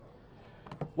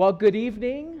Well, good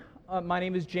evening. My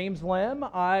name is James Lim.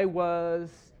 I was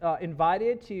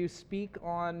invited to speak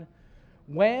on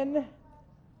when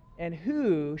and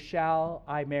who shall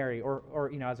I marry,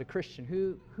 or as a Christian,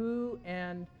 who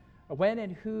and when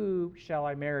and who shall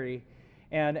I marry?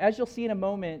 And as you'll see in a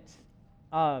moment,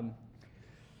 when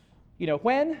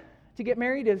to get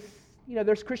married is,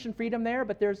 there's Christian freedom there,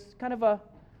 but there's kind of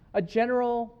a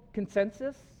general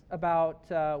consensus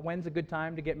about when's a good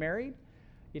time to get married.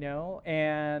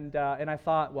 And I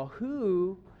thought, well,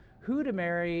 who to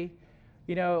marry?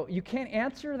 You can't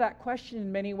answer that question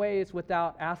in many ways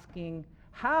without asking,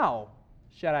 how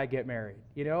should I get married?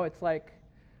 It's like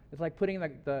putting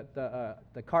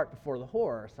the cart before the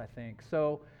horse, I think.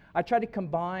 So I tried to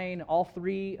combine all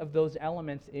three of those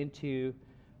elements into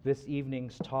this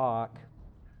evening's talk.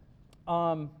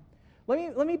 Let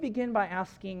me begin by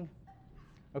asking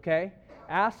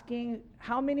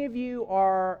how many of you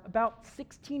are about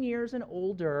 16 years and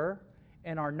older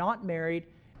and are not married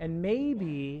and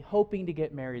maybe hoping to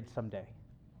get married someday?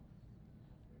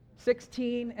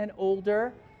 16 and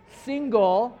older,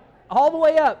 single, all the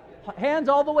way up, hands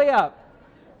all the way up.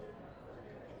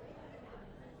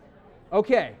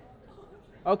 Okay,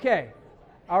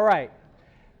 all right.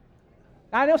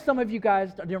 I know some of you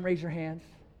guys didn't raise your hands.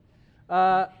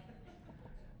 How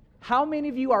many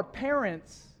of you are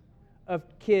parents of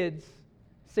kids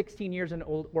 16 years and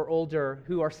or older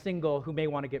who are single who may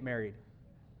want to get married?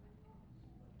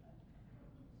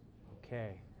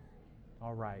 Okay.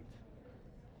 All right.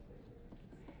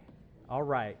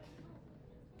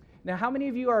 Now, how many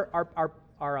of you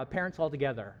are parents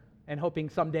altogether and hoping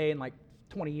someday in like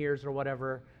 20 years or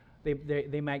whatever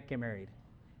they might get married?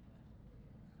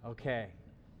 Okay.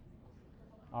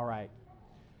 All right.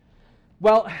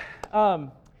 Well, I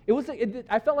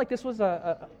felt like this was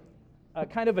a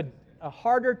kind of a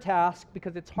harder task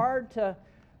because it's hard to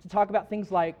talk about things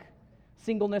like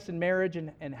singleness and marriage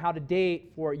and how to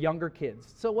date for younger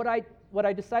kids. So what I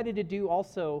decided to do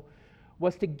also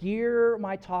was to gear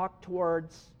my talk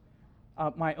towards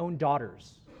my own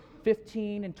daughters,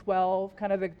 15 and 12,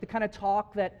 kind of the kind of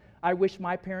talk that I wish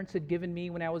my parents had given me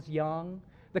when I was young,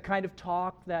 the kind of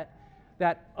talk that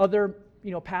other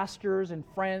pastors and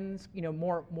friends,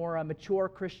 more mature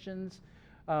Christians,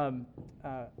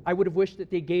 I would have wished that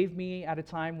they gave me at a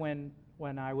time when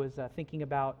I was thinking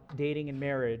about dating and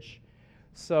marriage.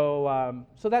 So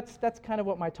that's kind of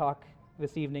what my talk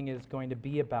this evening is going to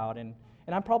be about, and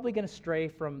I'm probably going to stray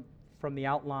from the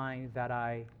outline that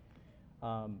I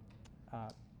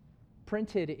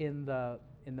printed in the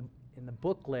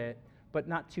booklet, but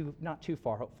not too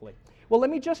far, hopefully. Well, let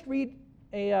me just read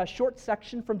a short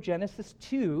section from Genesis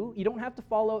 2. You don't have to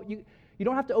follow. You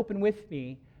don't have to open with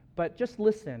me, but just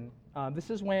listen. This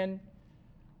is when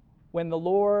the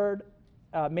Lord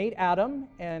made Adam,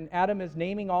 and Adam is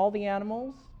naming all the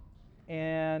animals,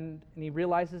 and he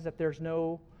realizes that there's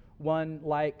no one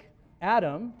like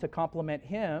Adam to complement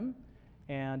him,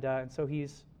 and so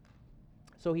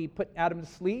he put Adam to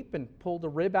sleep and pulled a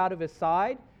rib out of his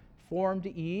side, formed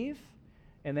Eve,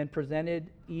 and then presented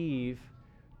Eve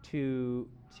to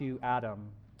Adam,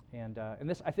 and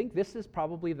this, I think this is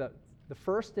probably the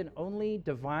first and only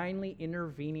divinely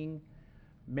intervening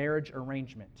marriage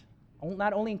arrangement,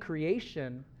 not only in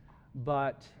creation,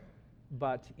 but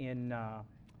in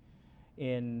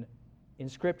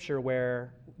Scripture,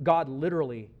 where God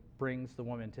literally brings the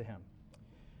woman to him.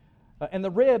 And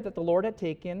the rib that the Lord had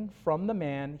taken from the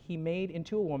man, he made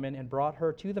into a woman and brought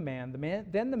her to the man.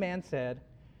 Then the man said,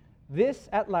 "This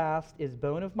at last is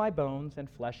bone of my bones and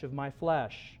flesh of my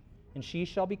flesh, and she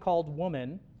shall be called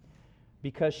woman,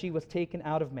 because she was taken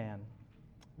out of man.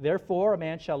 Therefore a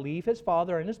man shall leave his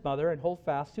father and his mother and hold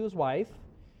fast to his wife,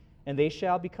 and they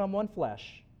shall become one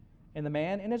flesh. And the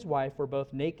man and his wife were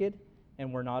both naked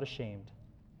and were not ashamed."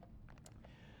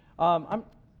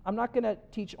 I'm not going to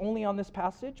teach only on this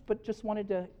passage, but just wanted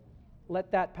to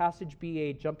let that passage be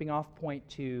a jumping off point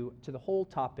to the whole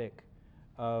topic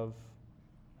of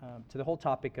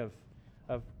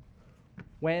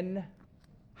when,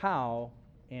 how,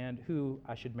 and who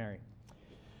I should marry.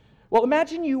 Well,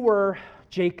 imagine you were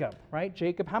Jacob, right?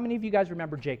 Jacob. How many of you guys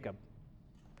remember Jacob?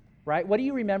 Right? What do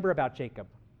you remember about Jacob?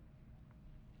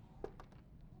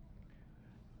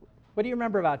 What do you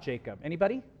remember about Jacob?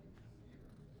 Anybody?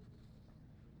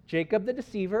 Jacob the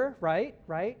deceiver, right?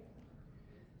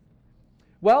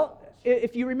 Well,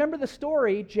 if you remember the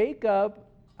story, Jacob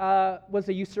was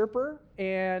a usurper,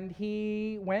 and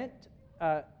he went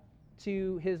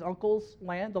to his uncle's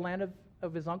land, the land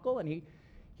of his uncle, and he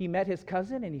met his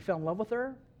cousin, and he fell in love with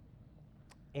her,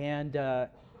 and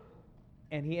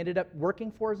he ended up working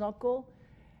for his uncle,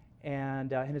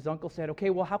 And his uncle said, okay,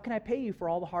 well, how can I pay you for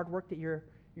all the hard work that you're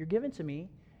giving to me?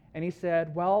 And he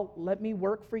said, well, let me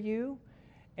work for you.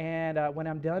 And when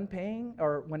I'm done paying,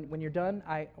 or when you're done,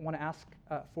 I want to ask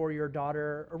for your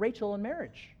daughter Rachel in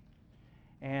marriage.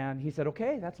 And he said,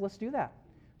 okay, let's do that.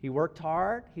 He worked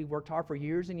hard. He worked hard for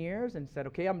years and years, and said,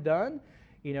 okay, I'm done.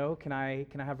 Can I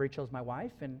have Rachel as my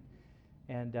wife?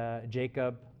 And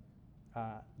Jacob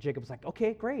was like,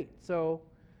 okay, great. So,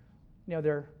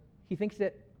 he thinks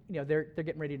that they're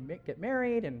getting ready to get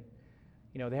married, and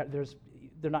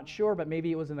they're not sure, but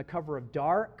maybe it was in the cover of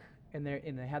dark. And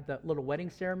they had the little wedding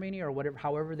ceremony or whatever,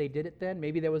 however they did it then.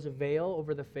 Maybe there was a veil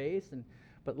over the face.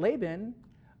 But Laban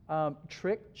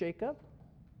tricked Jacob,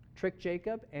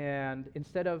 and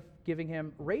instead of giving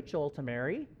him Rachel to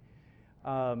marry,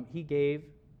 he gave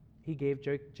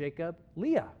Jacob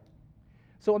Leah.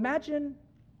 So imagine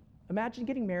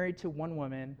getting married to one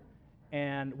woman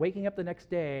and waking up the next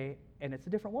day and it's a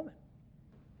different woman.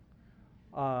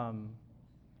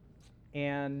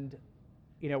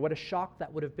 What a shock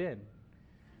that would have been.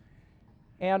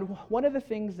 And one of the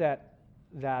things that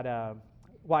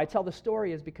why I tell the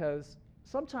story is because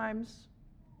sometimes,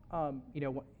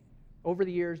 over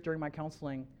the years during my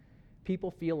counseling,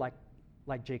 people feel like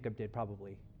Jacob did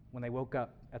probably when they woke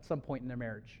up at some point in their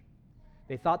marriage.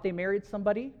 They thought they married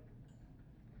somebody,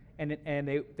 and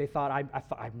they thought,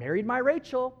 I married my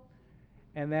Rachel,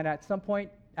 and then at some point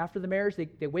after the marriage,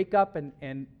 they wake up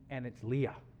and it's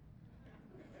Leah.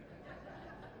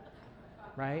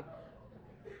 Right?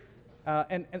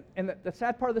 And the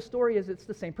sad part of the story is it's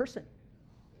the same person.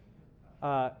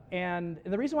 And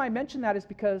the reason why I mention that is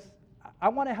because I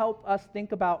want to help us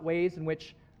think about ways in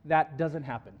which that doesn't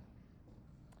happen.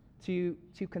 To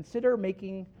consider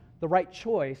making the right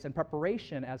choice and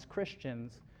preparation as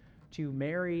Christians to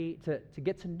marry, to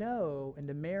get to know and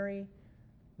to marry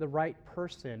the right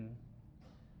person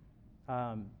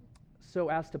so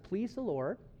as to please the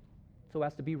Lord, so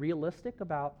as to be realistic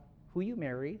about who you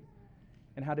marry,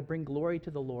 and how to bring glory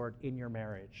to the Lord in your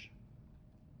marriage.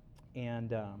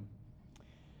 And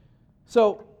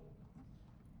so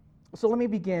let me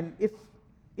begin.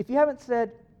 If you haven't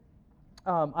said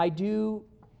I do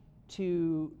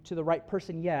to the right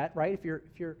person yet, right? If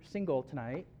you're single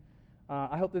tonight,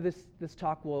 I hope that this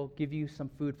talk will give you some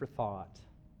food for thought.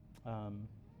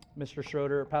 Pastor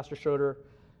Schroeder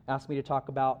asked me to talk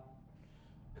about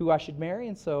who I should marry,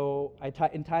 and so I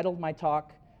entitled my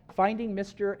talk, Finding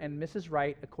Mr. and Mrs.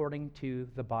 Right According to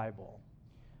the Bible,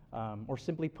 or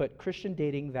simply put, Christian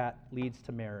dating that leads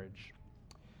to marriage.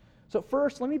 So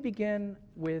first, let me begin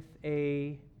with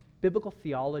a biblical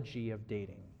theology of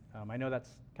dating. I know that's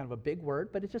kind of a big word,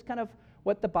 but it's just kind of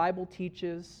what the Bible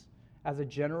teaches as a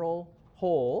general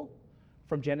whole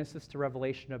from Genesis to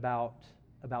Revelation about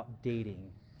dating.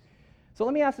 So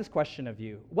let me ask this question of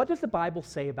you. What does the Bible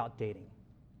say about dating?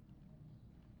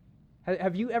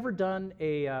 Have you ever done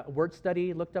a word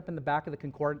study, looked up in the back of the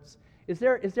concordance? Is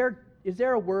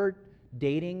there a word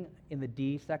dating in the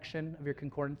D section of your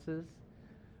concordances?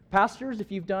 Pastors,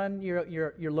 if you've done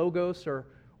your Logos or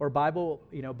Bible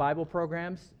Bible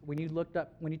programs, when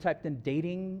you typed in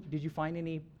dating, did you find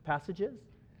any passages?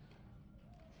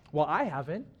 Well, I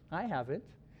haven't.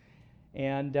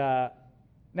 And now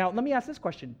let me ask this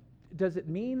question: does it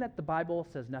mean that the Bible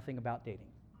says nothing about dating?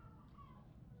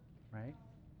 Right?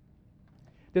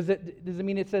 Does it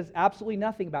mean it says absolutely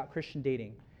nothing about Christian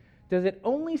dating? Does it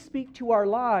only speak to our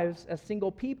lives as single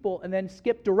people and then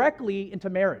skip directly into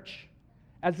marriage,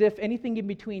 as if anything in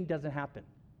between doesn't happen?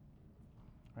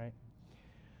 Right?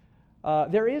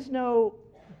 There is no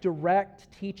direct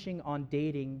teaching on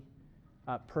dating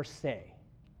per se.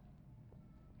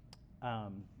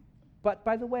 But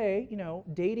by the way,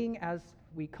 dating as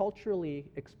we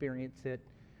culturally experience it,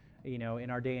 in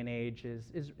our day and age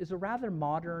is a rather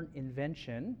modern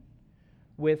invention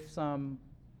with some,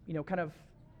 kind of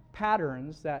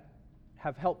patterns that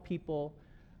have helped people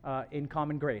in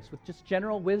common grace, with just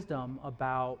general wisdom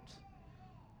about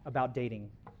dating.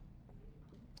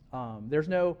 There's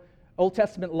no Old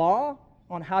Testament law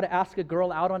on how to ask a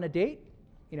girl out on a date.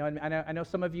 And I know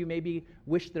some of you maybe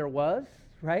wish there was,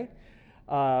 right?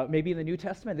 Maybe in the New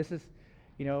Testament, this is,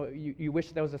 you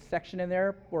wish there was a section in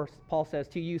there where Paul says,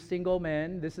 to you single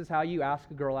men, this is how you ask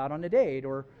a girl out on a date,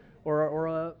 or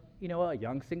a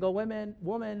young single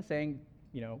woman saying,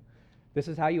 this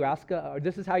is how you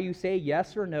this is how you say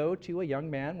yes or no to a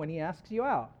young man when he asks you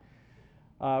out.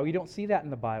 We don't see that in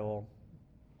the Bible.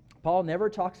 Paul never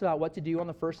talks about what to do on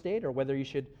the first date or whether you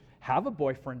should have a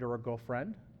boyfriend or a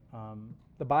girlfriend.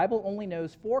 The Bible only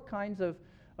knows 4 kinds of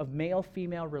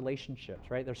male-female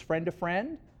relationships, right? There's friend to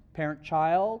friend,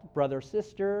 parent-child,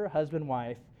 brother-sister,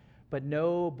 husband-wife. but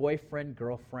no boyfriend,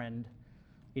 girlfriend,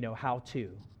 how to,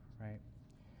 right?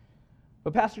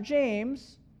 But Pastor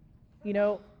James,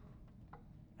 if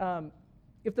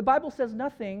the Bible says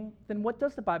nothing, then what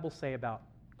does the Bible say about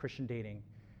Christian dating?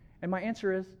 And my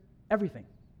answer is everything.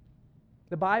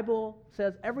 The Bible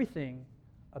says everything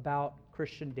about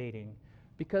Christian dating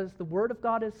because the Word of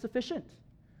God is sufficient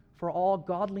for all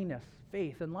godliness,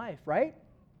 faith, and life, right?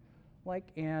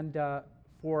 It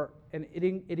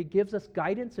gives us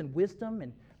guidance and wisdom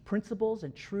and principles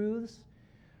and truths,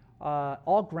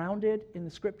 all grounded in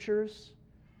the Scriptures.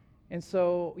 And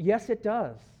so, yes, it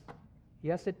does.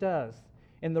 Yes, it does.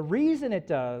 And the reason it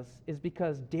does is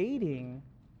because dating,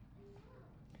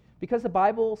 because the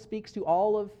Bible speaks to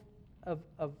all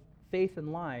of faith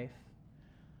and life,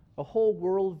 a whole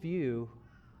worldview,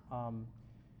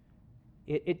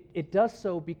 it does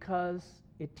so because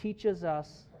it teaches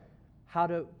us how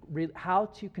to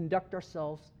conduct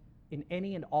ourselves in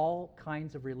any and all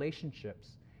kinds of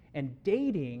relationships. And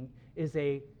dating is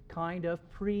a kind of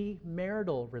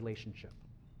premarital relationship.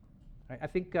 Right? I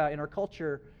think in our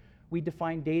culture, we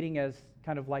define dating as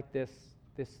kind of like this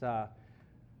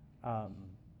kind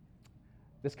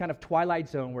of twilight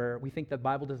zone where we think the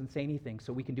Bible doesn't say anything,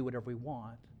 so we can do whatever we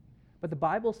want. But the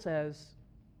Bible says,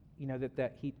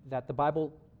 that the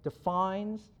Bible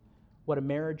defines what a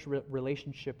marriage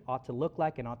relationship ought to look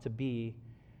like and ought to be,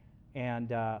 and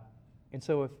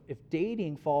so if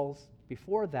dating falls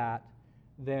before that,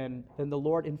 then the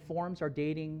Lord informs our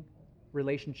dating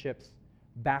relationships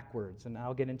backwards, and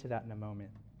I'll get into that in a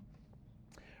moment.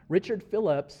 Richard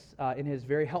Phillips, in his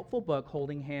very helpful book,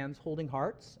 Holding Hands, Holding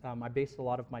Hearts, I based a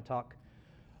lot of my talk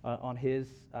on his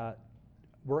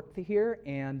work here,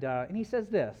 and he says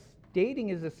this: dating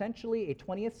is essentially a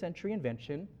 20th century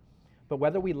invention, but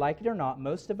whether we like it or not,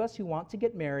 most of us who want to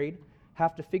get married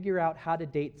have to figure out how to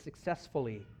date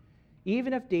successfully.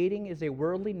 Even if dating is a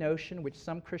worldly notion which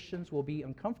some Christians will be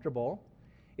uncomfortable,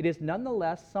 it is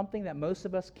nonetheless something that most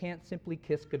of us can't simply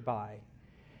kiss goodbye.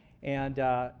 And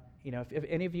if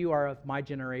any of you are of my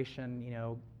generation,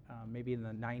 maybe in the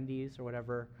 90s or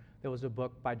whatever, there was a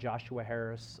book by Joshua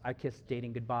Harris, I Kissed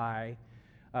Dating Goodbye,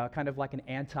 kind of like an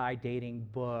anti-dating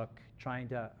book, trying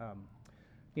to,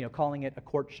 calling it a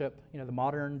courtship, the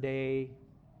modern day,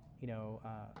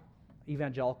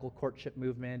 evangelical courtship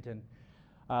movement. And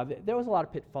there was a lot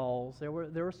of pitfalls. There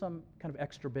were some kind of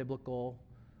extra biblical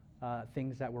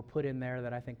things that were put in there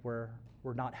that I think were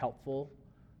not helpful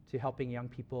to helping young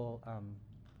people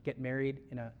get married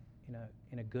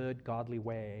in a good, godly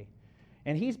way.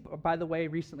 And he's, by the way,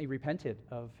 recently repented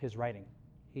of his writing.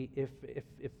 If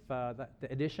the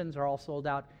editions are all sold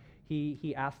out,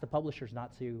 he asked the publishers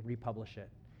not to republish it.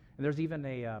 And there's even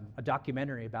a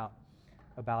documentary about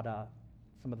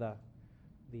some of the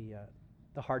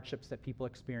hardships that people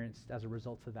experienced as a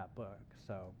result of that book.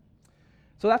 So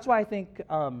that's why I think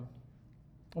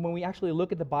when we actually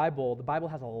look at the Bible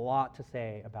has a lot to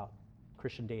say about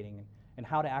Christian dating and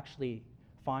how to actually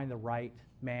find the right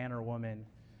man or woman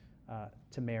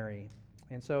to marry.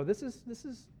 And so this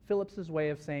is Phillips's way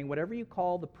of saying whatever you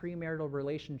call the premarital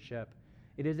relationship,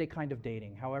 it is a kind of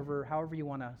dating, however you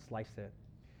want to slice it.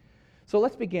 So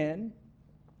let's begin.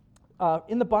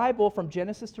 In the Bible, from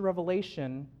Genesis to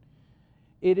Revelation,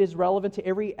 it is relevant to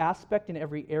every aspect and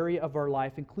every area of our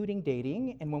life, including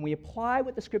dating. And when we apply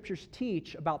what the Scriptures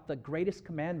teach about the greatest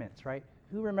commandments, right?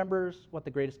 Who remembers what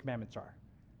the greatest commandments are?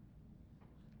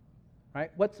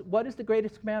 Right? What is the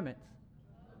greatest commandment?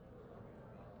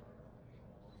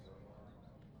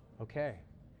 Okay.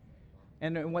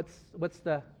 And what's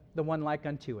the one like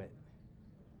unto it?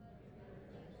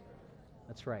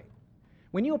 That's right.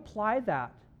 When you apply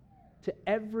that to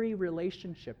every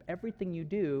relationship, everything you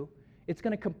do, it's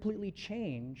going to completely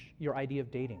change your idea of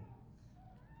dating,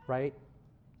 right?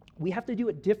 We have to do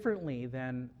it differently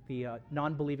than the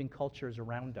non-believing cultures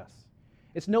around us.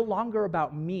 It's no longer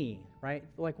about me, right?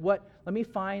 Like let me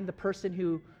find the person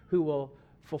who will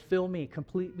fulfill me,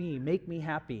 complete me, make me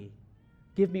happy,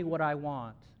 give me what I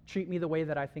want, treat me the way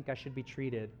that I think I should be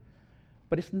treated.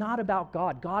 But it's not about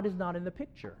God. God is not in the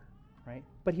picture, right?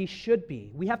 But He should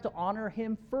be. We have to honor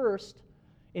Him first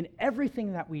in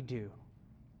everything that we do.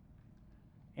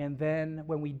 And then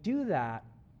when we do that,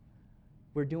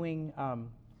 we're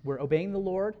obeying the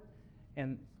Lord,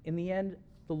 and in the end,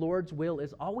 the Lord's will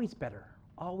is always better,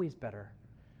 always better.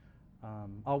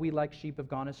 All we like sheep have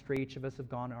gone astray, each of us have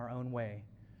gone our own way.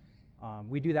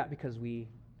 We do that because we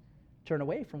turn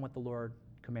away from what the Lord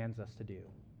commands us to do.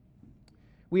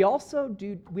 We also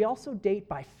date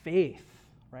by faith,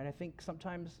 right? I think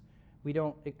sometimes we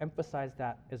don't emphasize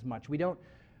that as much.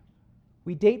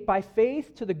 We date by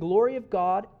faith to the glory of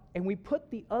God, and we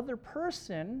put the other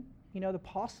person the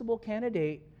possible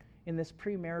candidate in this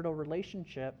premarital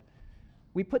relationship,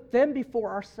 we put them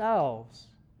before ourselves.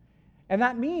 And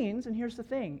that means, and here's the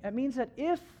thing, it means that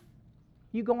if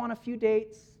you go on a few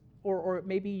dates, or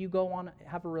maybe you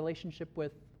have a relationship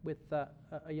with a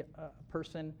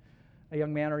person, a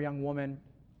young man or a young woman,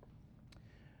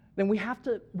 then we have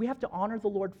to honor the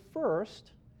Lord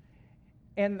first,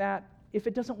 and that if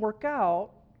it doesn't work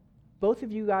out, both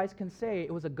of you guys can say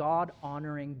it was a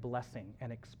God-honoring blessing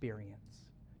and experience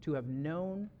to have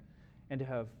known and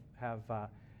to have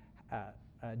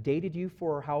dated you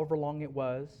for however long it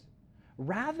was,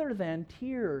 rather than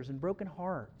tears and broken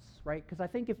hearts, right? Because I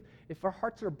think if our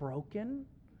hearts are broken,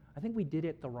 I think we did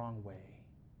it the wrong way.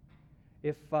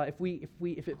 If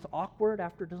it's awkward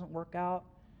after it doesn't work out,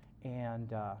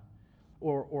 and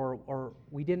or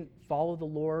we didn't follow the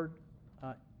Lord,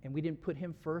 and we didn't put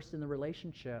Him first in the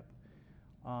relationship,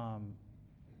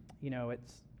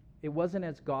 it wasn't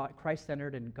as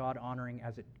Christ-centered and God-honoring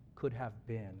as it could have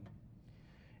been.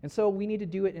 And so we need to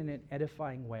do it in an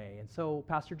edifying way. And so,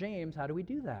 Pastor James, how do we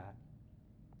do that?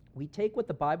 We take what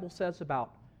the Bible says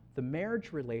about the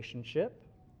marriage relationship,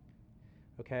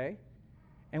 okay,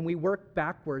 and we work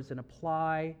backwards and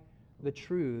apply the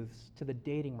truths to the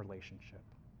dating relationship.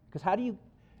 Because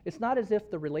it's not as if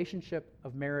the relationship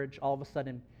of marriage all of a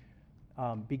sudden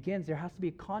begins. There has to be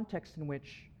a context in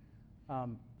which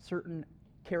certain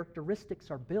characteristics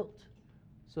are built,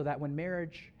 so that when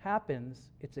marriage happens,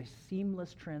 it's a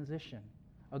seamless transition,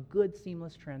 a good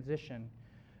seamless transition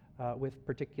with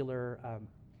particular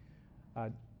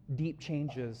deep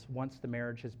changes once the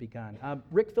marriage has begun.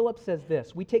 Rick Phillips says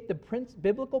this: we take the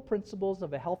biblical principles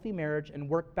of a healthy marriage and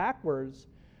work backwards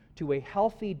to a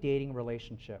healthy dating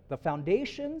relationship. The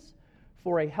foundations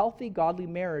for a healthy, godly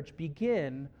marriage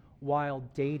begin while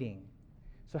dating.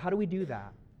 So how do we do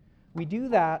that? We do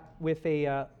that with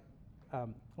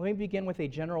let me begin with a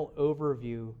general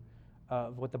overview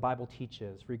of what the Bible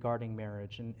teaches regarding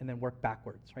marriage, and then work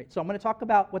backwards, right? So I'm going to talk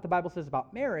about what the Bible says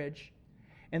about marriage,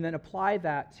 and then apply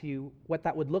that to what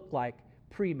that would look like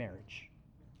pre-marriage,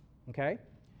 okay?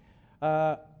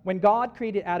 When God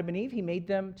created Adam and Eve, He made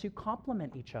them to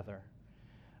complement each other.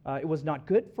 It was not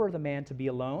good for the man to be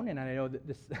alone, and I know that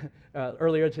this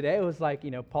earlier today it was like,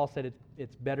 Paul said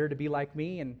it's better to be like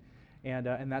me, and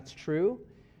that's true.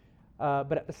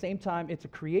 But at the same time, it's a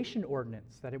creation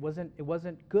ordinance that it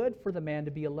wasn't good for the man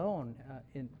to be alone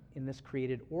in this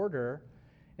created order.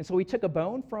 And so He took a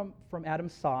bone from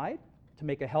Adam's side to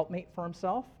make a helpmate for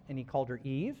himself, and He called her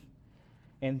Eve.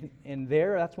 And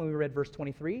that's when we read verse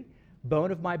 23,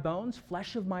 bone of my bones,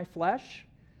 flesh of my flesh.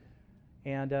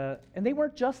 And they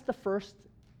weren't just the first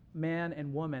man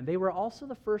and woman. They were also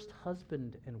the first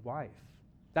husband and wife.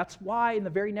 That's why in the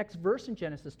very next verse in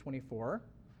Genesis 2:24,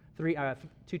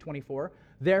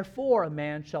 therefore a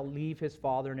man shall leave his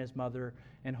father and his mother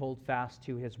and hold fast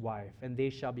to his wife, and they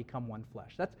shall become one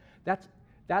flesh. That's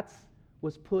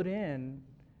was put in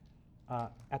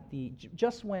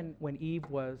just when Eve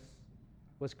was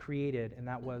created, and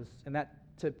that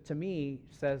to me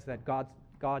says that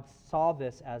God saw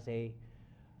this as the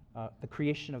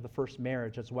creation of the first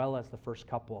marriage as well as the first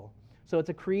couple. So it's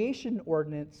a creation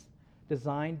ordinance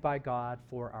designed by God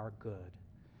for our good.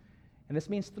 And this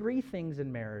means three things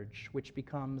in marriage, which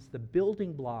becomes the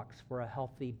building blocks for a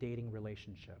healthy dating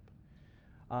relationship.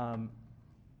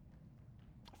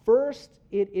 First,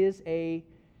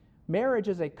 marriage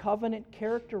is a covenant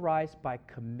characterized by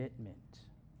commitment.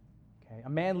 Okay? A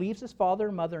man leaves his father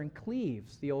and mother and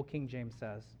cleaves, the old King James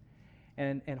says,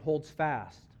 and holds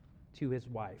fast to his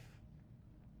wife.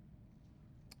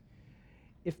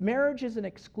 If marriage is an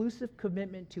exclusive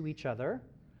commitment to each other,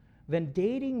 then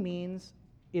dating means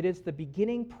it is the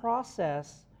beginning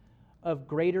process of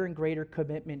greater and greater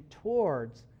commitment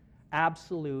towards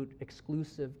absolute,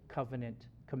 exclusive covenant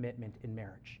commitment in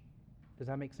marriage. Does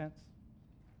that make sense?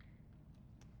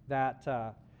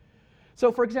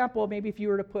 So, for example, maybe if you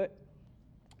were to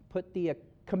put the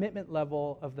commitment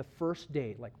level of the first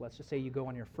date, like let's just say you go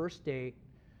on your first date,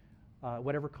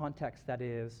 whatever context that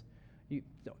is,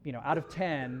 out of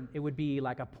 10, it would be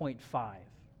like a 0.5,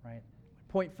 right?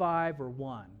 0.5 or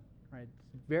 1, right?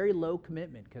 It's very low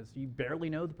commitment because you barely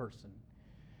know the person.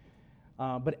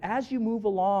 But as you move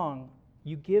along,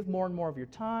 you give more and more of your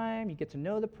time, you get to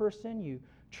know the person, you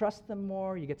trust them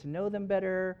more, you get to know them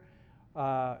better,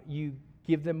 you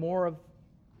give them more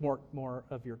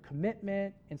of your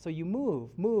commitment, and so you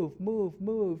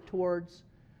move towards,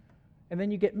 and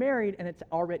then you get married, and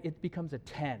it becomes a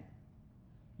 10.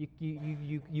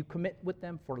 You commit with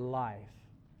them for life,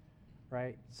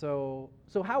 right? So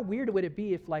how weird would it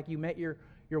be if, like, you met your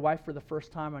wife for the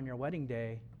first time on your wedding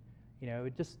day,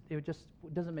 It just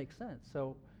doesn't make sense.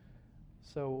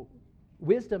 So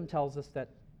wisdom tells us that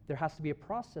there has to be a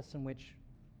process in which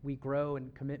we grow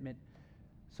in commitment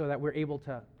so that we're able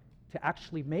to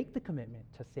actually make the commitment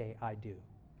to say, I do.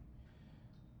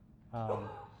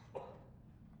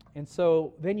 And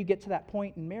so then you get to that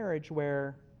point in marriage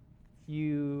where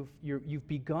you've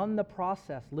begun the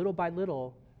process little by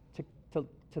little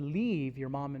to leave your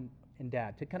mom and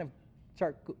dad, to kind of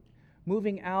start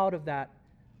moving out of that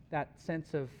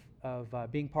sense of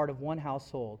being part of one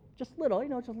household. Just little,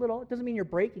 just little. It doesn't mean you're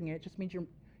breaking it. It just means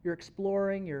you're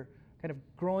exploring, you're kind of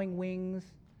growing wings.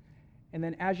 And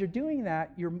then as you're doing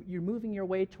that, you're moving your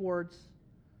way towards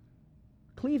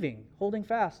cleaving, holding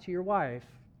fast to your wife.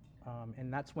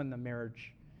 And that's when the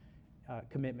marriage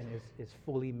commitment is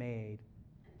fully made.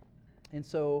 And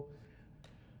so,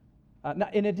 now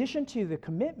in addition to the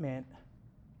commitment,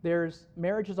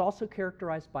 marriage is also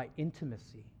characterized by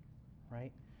intimacy,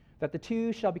 right? That the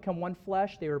two shall become one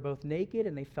flesh. They were both naked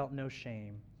and they felt no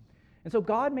shame. And so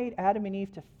God made Adam and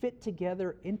Eve to fit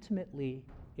together intimately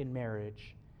in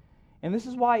marriage. And this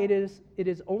is why it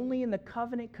is only in the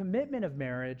covenant commitment of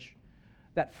marriage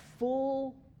that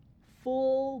full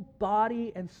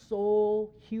body and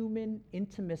soul human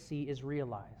intimacy is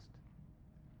realized.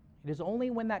 It is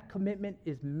only when that commitment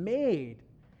is made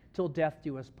till death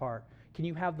do us part can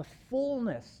you have the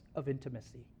fullness of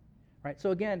intimacy, right?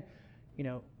 So again,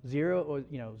 0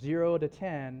 to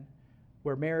 10,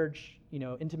 where marriage,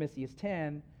 intimacy is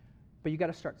 10, but you got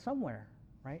to start somewhere,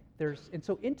 right? And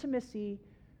so intimacy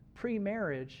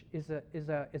pre-marriage is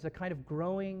a kind of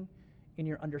growing in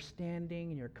your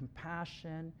understanding, in your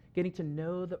compassion, getting to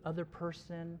know the other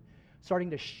person, starting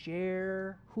to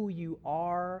share who you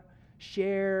are,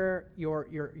 share your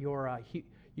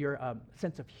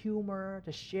sense of humor,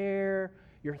 to share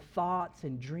your thoughts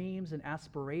and dreams and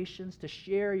aspirations, to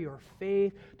share your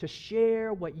faith, to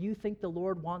share what you think the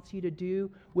Lord wants you to do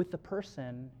with the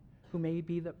person who may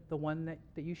be the one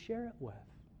that you share it with.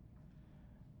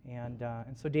 And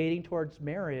so dating towards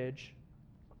marriage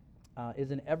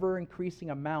is an ever-increasing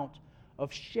amount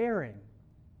of sharing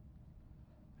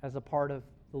as a part of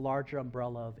the larger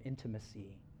umbrella of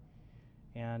intimacy.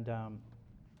 And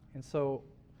so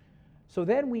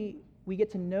then we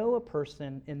get to know a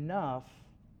person enough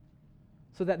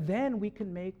so that then we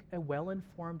can make a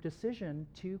well-informed decision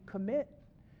to commit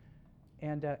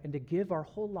and to give our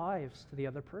whole lives to the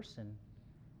other person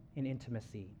in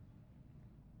intimacy.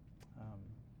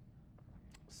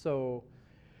 So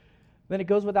then it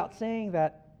goes without saying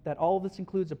that all of this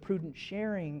includes a prudent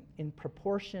sharing in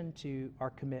proportion to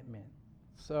our commitment.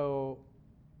 So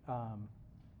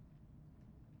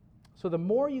the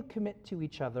more you commit to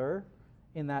each other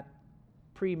in that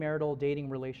premarital dating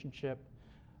relationship,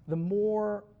 the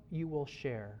more you will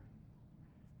share.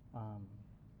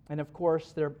 And of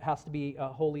course, there has to be a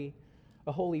holy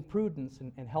prudence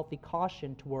and healthy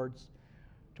caution towards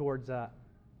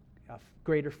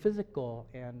greater physical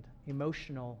and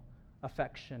emotional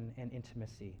affection and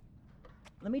intimacy.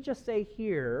 Let me just say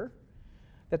here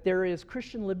that there is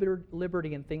Christian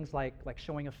liberty in things like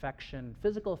showing affection,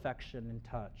 physical affection and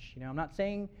touch. I'm not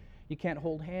saying you can't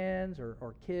hold hands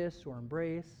or kiss or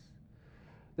embrace.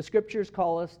 The scriptures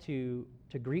call us to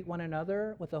greet one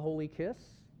another with a holy kiss.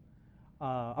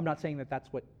 I'm not saying that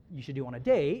that's what you should do on a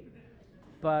date,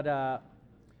 but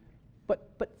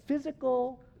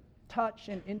physical touch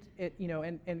and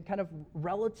kind of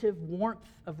relative warmth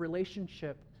of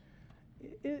relationship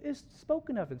is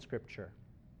spoken of in Scripture.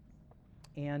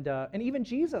 And even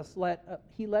Jesus let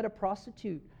a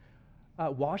prostitute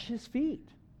wash his feet.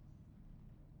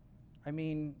 I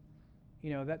mean,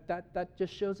 that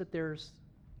just shows that there's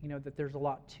a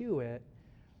lot to it.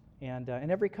 And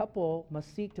every couple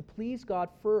must seek to please God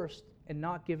first and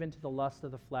not give in to the lust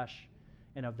of the flesh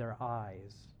and of their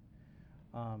eyes.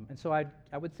 And so I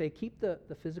would say keep the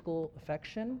physical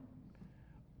affection.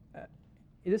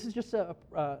 This is just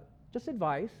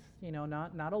advice,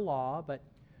 not a law, but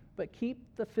keep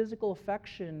the physical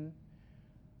affection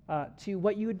to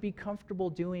what you would be comfortable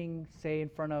doing, say, in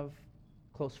front of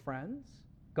close friends,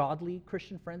 godly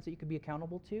Christian friends that you could be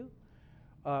accountable to.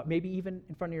 Maybe even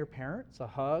in front of your parents, a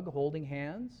hug, holding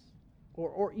hands,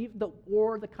 or even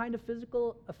the kind of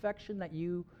physical affection that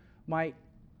you might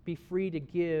be free to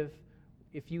give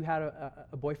if you had a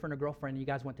boyfriend or girlfriend and you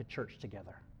guys went to church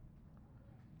together.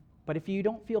 But if you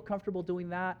don't feel comfortable doing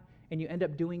that and you end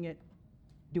up doing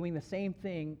the same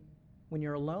thing when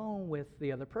you're alone with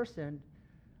the other person,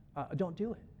 don't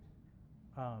do it.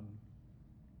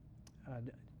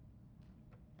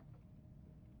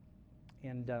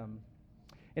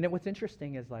 And what's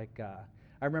interesting is I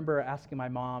remember asking my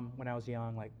mom when I was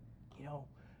young,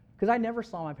 Because I never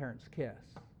saw my parents kiss,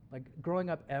 like growing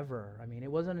up ever. I mean,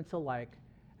 it wasn't until like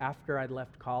after I'd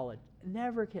left college,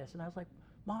 never kissed. And I was like,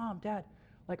 Mom, Dad,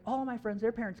 like all of my friends,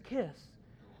 their parents kiss.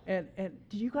 And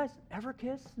did you guys ever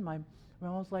kiss? And my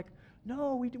mom was like,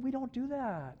 no, we don't do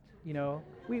that. You know,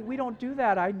 we don't do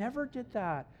that. I never did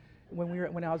that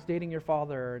when I was dating your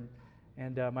father.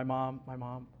 And my mom,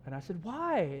 and I said,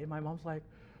 why? And my mom's like,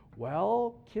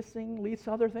 well, kissing leads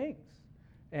to other things.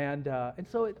 And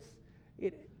so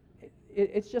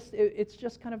it's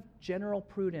just kind of general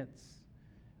prudence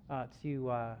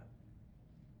to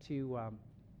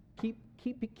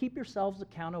keep yourselves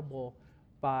accountable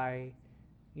by,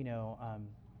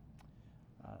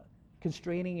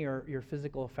 constraining your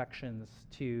physical affections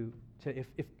to if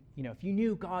you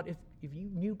knew God, if you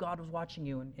knew God was watching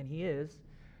you, and He is,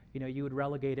 you would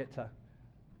relegate it to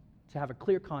have a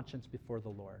clear conscience before the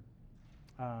Lord.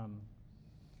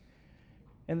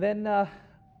 And then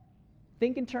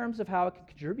think in terms of how it can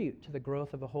contribute to the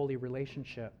growth of a holy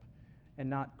relationship and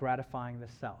not gratifying the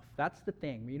self. That's the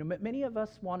thing. Many of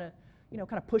us want to,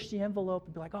 kind of push the envelope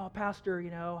and be like, oh, Pastor,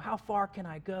 how far can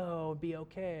I go and be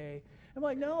okay? I'm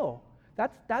like, no,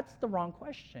 that's the wrong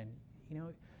question.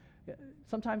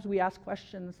 Sometimes we ask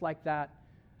questions like that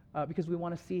because we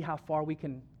want to see how far we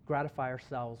can gratify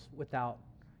ourselves without,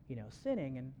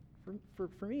 sinning. And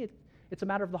for me, it's a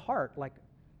matter of the heart. Like,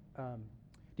 do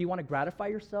you want to gratify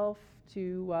yourself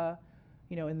to,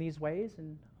 in these ways,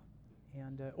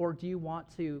 or do you want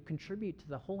to contribute to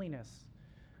the holiness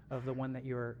of the one that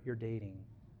you're dating?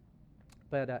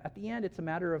 But at the end, it's a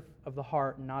matter of the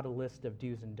heart and not a list of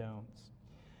do's and don'ts.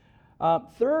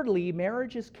 Thirdly,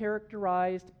 marriage is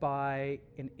characterized by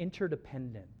an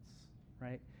interdependence,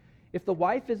 right? If the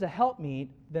wife is a helpmeet,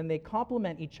 then they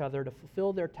complement each other to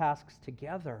fulfill their tasks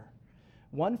together.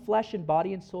 One flesh in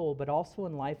body and soul, but also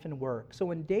in life and work.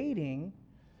 So in dating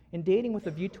with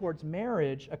a view towards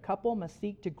marriage, a couple must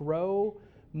seek to grow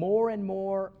more and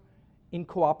more in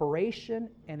cooperation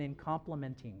and in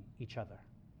complementing each other.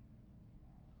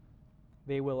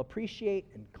 They will appreciate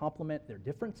and complement their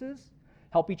differences,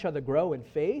 help each other grow in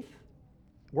faith,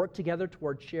 work together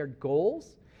toward shared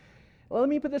goals. Well, let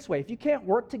me put it this way. If you can't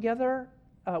work together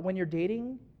when you're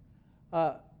dating,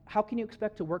 how can you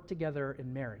expect to work together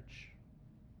in marriage?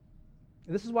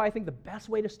 This is why I think the best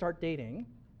way to start dating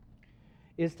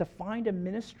is to find a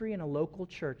ministry in a local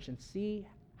church and see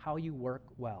how you work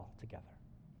well together.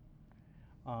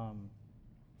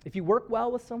 If you work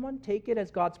well with someone, take it as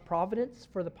God's providence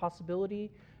for the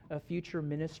possibility of future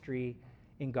ministry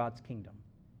in God's kingdom.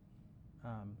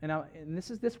 And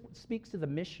this speaks to the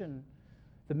mission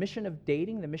of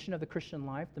dating, the mission of the Christian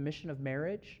life, the mission of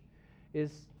marriage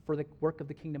is for the work of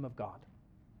the kingdom of God.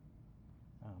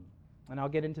 And I'll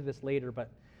get into this later,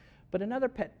 but another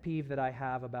pet peeve that I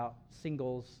have about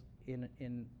singles in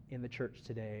the church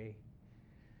today,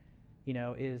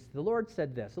 is the Lord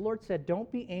said this. The Lord said, don't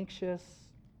be anxious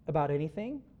about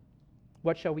anything.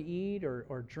 What shall we eat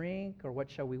or drink, or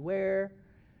what shall we wear?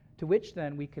 To which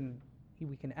then we can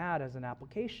add as an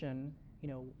application,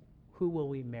 who will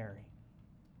we marry?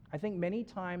 I think many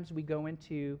times we go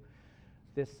into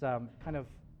this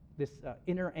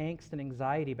inner angst and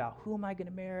anxiety about who am I going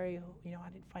to marry? I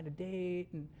didn't find a date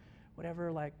and whatever.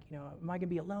 Am I going to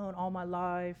be alone all my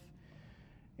life?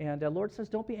 And the Lord says,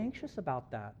 don't be anxious about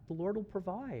that. The Lord will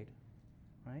provide,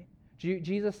 right?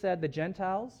 Jesus said the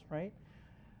Gentiles, right,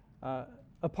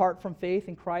 apart from faith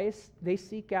in Christ, they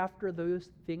seek after those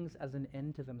things as an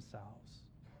end to themselves.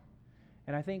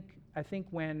 And I think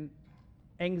when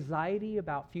anxiety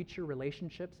about future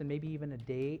relationships and maybe even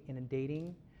in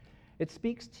dating, it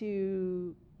speaks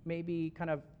to maybe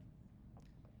kind of,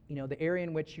 the area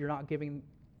in which you're not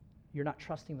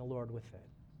trusting the Lord with it.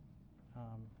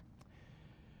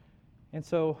 And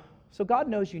so God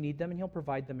knows you need them and He'll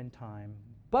provide them in time.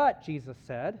 But Jesus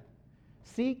said,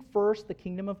 seek first the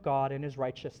kingdom of God and His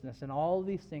righteousness, and all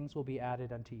these things will be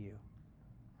added unto you.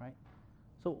 Right?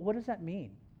 So what does that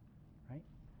mean? Right?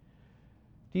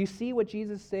 Do you see what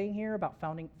Jesus is saying here about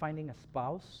finding a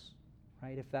spouse?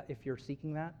 Right? If you're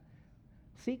seeking that,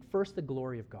 seek first the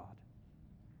glory of God.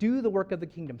 Do the work of the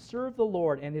kingdom. Serve the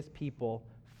Lord and His people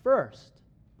first.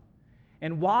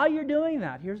 And while you're doing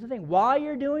that, here's the thing. While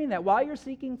you're doing that, while you're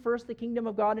seeking first the kingdom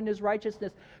of God and His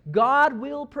righteousness, God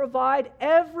will provide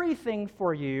everything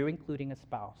for you, including a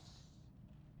spouse.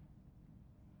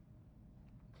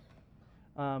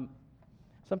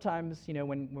 Sometimes,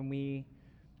 when we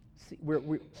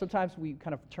sometimes we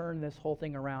kind of turn this whole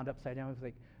thing around upside down. It's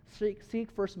like,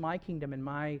 seek first my kingdom and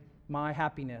my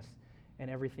happiness, and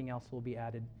everything else will be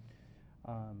added.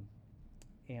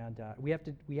 And we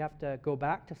have to go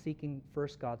back to seeking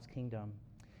first God's kingdom.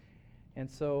 And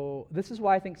so this is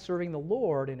why I think serving the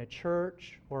Lord in a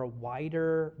church or a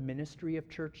wider ministry of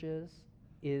churches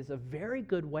is a very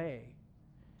good way,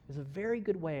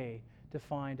 to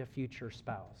find a future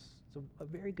spouse. It's a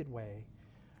very good way.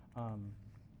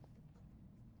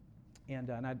 And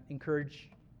I'd encourage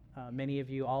many of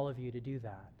you, all of you, to do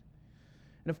that.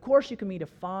 And of course, you can meet a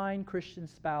fine Christian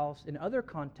spouse in other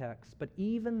contexts, but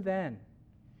even then,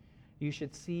 you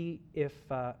should see if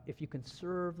you can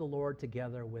serve the Lord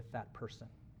together with that person.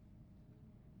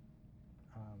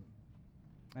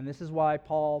 And this is why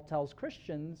Paul tells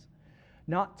Christians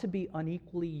not to be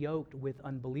unequally yoked with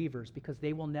unbelievers, because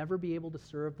they will never be able to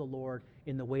serve the Lord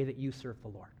in the way that you serve the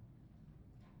Lord.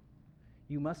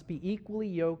 You must be equally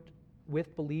yoked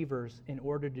with believers in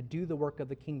order to do the work of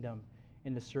the kingdom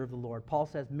and to serve the Lord. Paul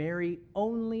says, marry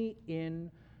only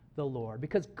in the Lord,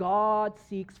 because God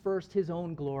seeks first his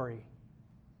own glory.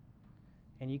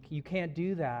 And you can't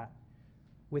do that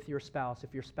with your spouse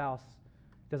if your spouse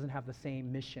doesn't have the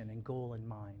same mission and goal in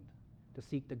mind, to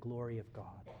seek the glory of God.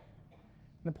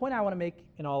 And the point I want to make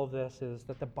in all of this is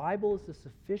that the Bible is a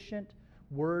sufficient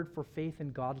word for faith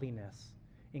and godliness,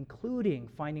 including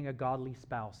finding a godly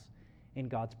spouse in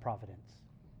God's providence.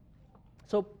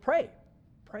 So pray.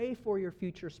 Pray for your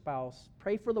future spouse.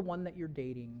 Pray for the one that you're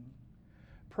dating.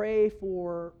 Pray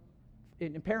for,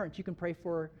 and parents, you can pray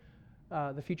for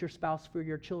the future spouse for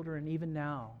your children even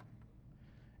now.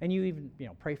 And you even,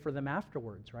 pray for them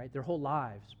afterwards, right? Their whole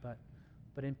lives.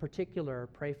 But in particular,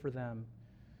 pray for them.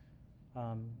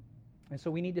 And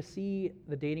so we need to see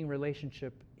the dating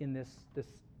relationship in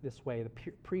this way,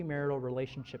 the premarital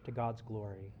relationship to God's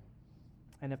glory.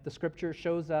 And if the Scripture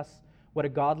shows us what a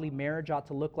godly marriage ought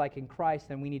to look like in Christ,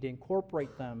 then we need to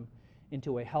incorporate them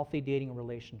into a healthy dating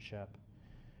relationship.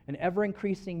 An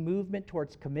ever-increasing movement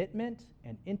towards commitment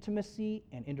and intimacy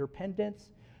and independence,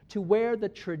 to where the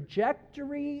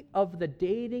trajectory of the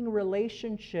dating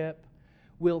relationship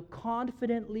will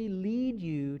confidently lead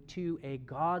you to a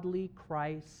godly,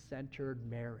 Christ-centered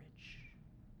marriage.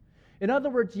 In other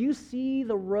words, you see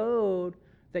the road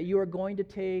that you are going to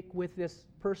take with this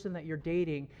person that you're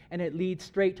dating, and it leads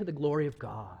straight to the glory of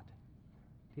God.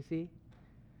 You see?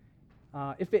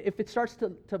 If it starts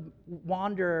to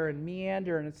wander and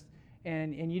meander,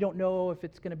 and you don't know if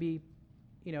it's going to be,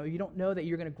 you don't know that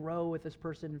you're going to grow with this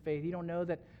person in faith. You don't know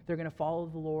that they're going to follow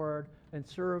the Lord and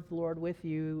serve the Lord with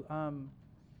you.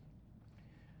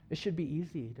 It should be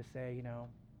easy to say,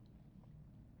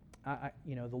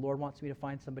 the Lord wants me to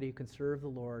find somebody who can serve the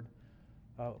Lord,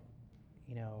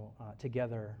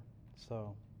 together.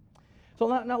 So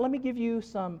now let me give you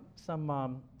some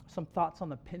thoughts on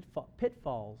the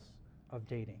pitfalls of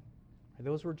dating.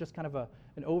 Those were just kind of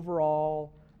an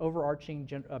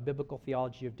overarching biblical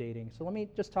theology of dating. So let me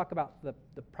just talk about the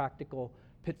practical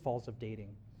pitfalls of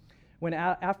dating. When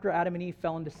after Adam and Eve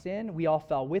fell into sin, we all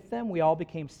fell with them. We all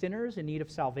became sinners in need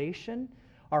of salvation.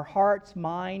 Our hearts,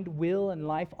 mind, will, and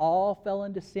life all fell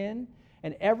into sin,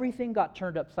 and everything got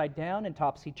turned upside down and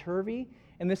topsy-turvy.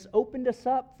 And this opened us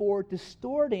up for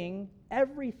distorting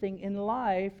everything in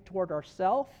life toward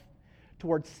ourself,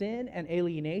 toward sin and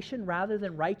alienation, rather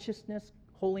than righteousness,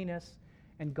 holiness,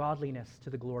 and godliness to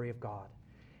the glory of God.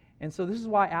 And so this is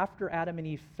why after Adam and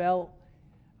Eve fell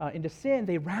into sin,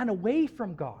 they ran away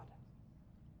from God.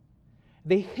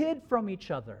 They hid from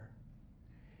each other.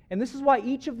 And this is why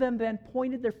each of them then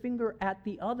pointed their finger at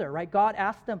the other, right? God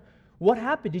asked them, what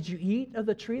happened? Did you eat of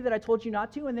the tree that I told you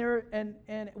not to?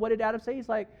 And what did Adam say? He's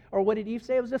like, or what did Eve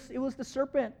say? It was the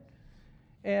serpent.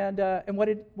 And what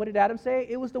did Adam say?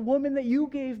 It was the woman that you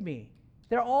gave me.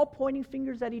 They're all pointing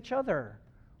fingers at each other,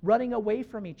 running away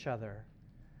from each other.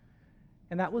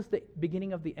 And that was the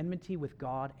beginning of the enmity with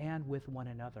God and with one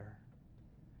another.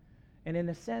 And in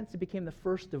a sense, it became the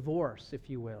first divorce, if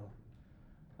you will,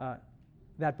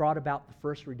 that brought about the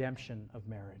first redemption of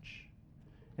marriage.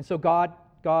 And so God,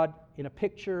 in a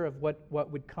picture of what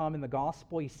would come in the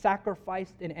gospel, He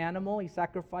sacrificed an animal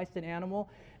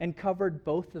and covered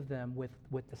both of them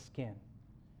with the skin.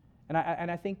 And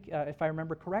I think, if I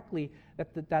remember correctly,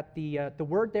 that the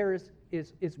word there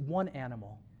is one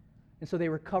animal. And so they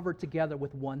were covered together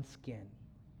with one skin.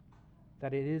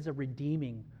 That it is a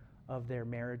redeeming of their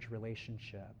marriage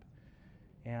relationship.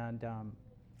 And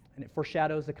it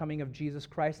foreshadows the coming of Jesus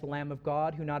Christ, the Lamb of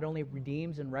God, who not only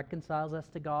redeems and reconciles us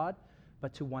to God,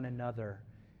 but to one another.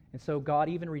 And so God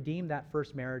even redeemed that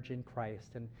first marriage in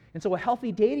Christ. And so a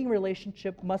healthy dating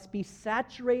relationship must be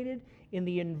saturated in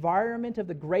the environment of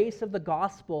the grace of the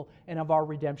gospel and of our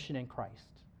redemption in Christ.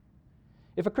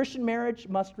 If a Christian marriage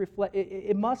must reflect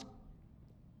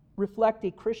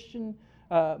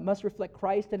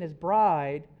Christ and His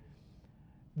bride,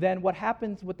 then what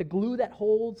happens with the glue that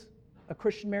holds a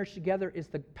Christian marriage together is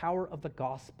the power of the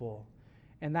gospel.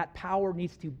 And that power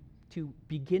needs to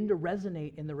begin to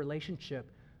resonate in the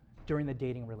relationship during the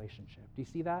dating relationship. Do you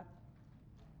see that?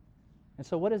 And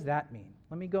so what does that mean?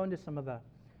 Let me go into some of the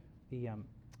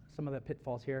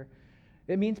pitfalls here.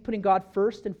 It means putting God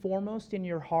first and foremost in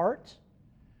your heart,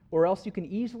 or else you can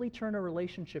easily turn a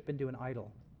relationship into an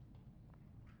idol.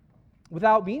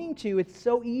 Without meaning to, it's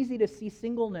so easy to see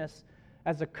singleness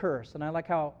as a curse. And I like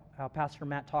how Pastor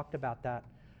Matt talked about that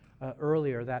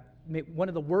earlier, that one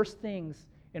of the worst things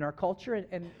in our culture,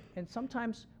 and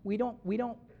sometimes we don't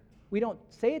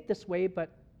say it this way, but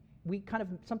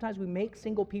sometimes we make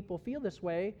single people feel this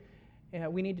way,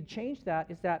 and we need to change that,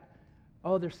 is that,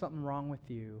 oh, there's something wrong with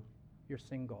you, you're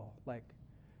single. Like,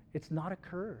 it's not a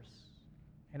curse.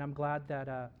 And I'm glad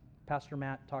that Pastor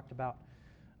Matt talked about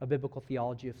a biblical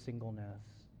theology of singleness.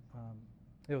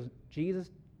 There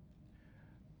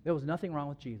was nothing wrong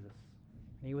with Jesus.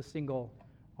 And he was single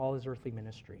all his earthly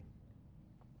ministry.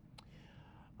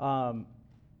 And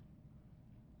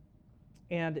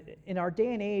in our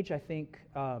day and age, I think,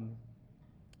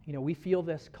 we feel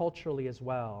this culturally as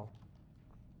well.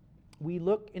 We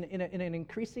look in an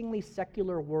increasingly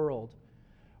secular world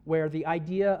where the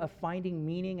idea of finding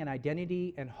meaning and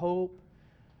identity and hope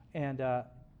and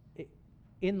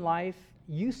in life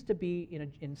used to be,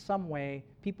 in some way,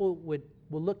 people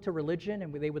will look to religion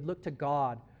and they would look to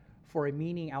God for a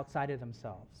meaning outside of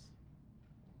themselves.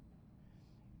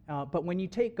 But when you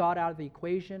take God out of the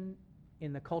equation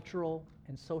in the cultural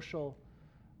and social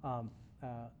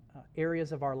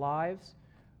areas of our lives,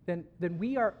 then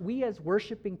we as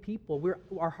worshiping people,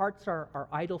 our hearts are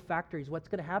idol factories. What's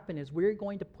going to happen is we're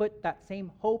going to put that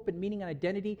same hope and meaning and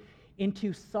identity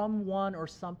into someone or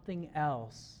something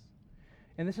else.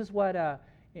 And this is what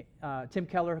Tim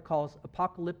Keller calls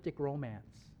apocalyptic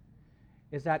romance,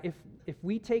 is that if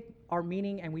we take our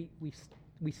meaning and we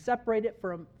separate it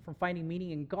from finding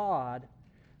meaning in God,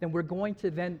 then we're going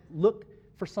to then look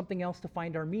for something else to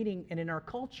find our meaning. And in our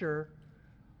culture,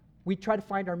 we try to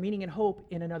find our meaning and hope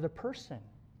in another person.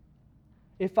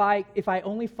 If I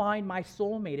only find my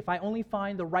soulmate, if I only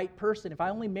find the right person, if I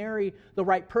only marry the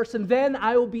right person, then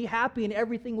I will be happy and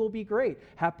everything will be great.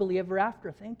 Happily ever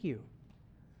after, thank you.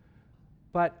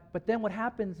 But then what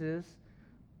happens is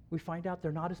we find out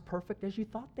they're not as perfect as you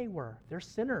thought they were. They're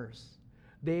sinners.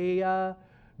 They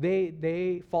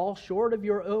fall short of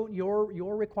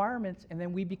your requirements, and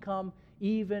then we become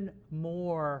even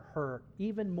more hurt,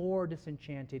 even more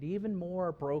disenchanted, even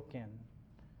more broken.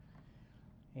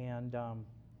 And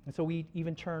so we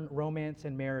even turn romance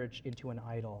and marriage into an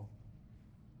idol.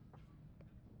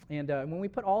 And when we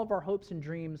put all of our hopes and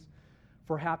dreams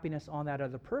for happiness on that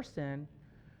other person,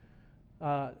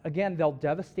 again, they'll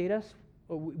devastate us.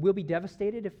 We'll be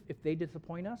devastated if they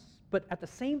disappoint us. But at the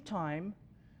same time,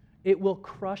 it will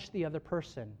crush the other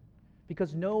person,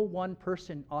 because no one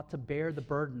person ought to bear the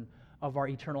burden of our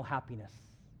eternal happiness.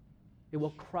 It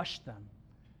will crush them.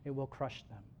 It will crush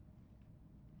them.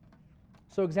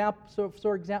 For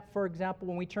example,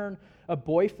 when we turn a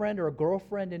boyfriend or a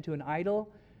girlfriend into an idol,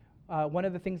 one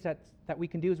of the things that we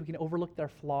can do is we can overlook their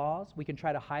flaws. We can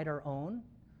try to hide our own,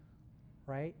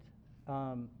 right?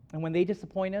 And when they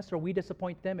disappoint us or we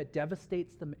disappoint them, it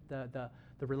devastates the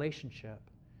relationship.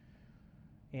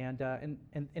 And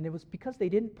it was because they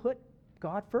didn't put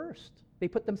God first. They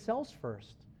put themselves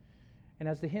first. And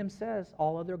as the hymn says,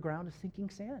 all other ground is sinking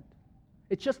sand.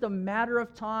 It's just a matter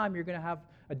of time you're going to have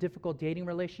a difficult dating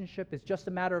relationship. It's just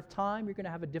a matter of time you're going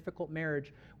to have a difficult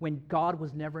marriage when God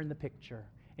was never in the picture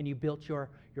and you built your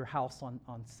house on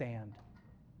sand.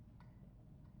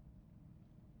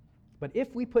 But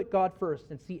if we put God first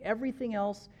and see everything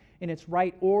else in its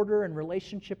right order and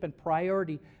relationship and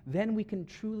priority, then we can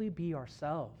truly be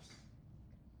ourselves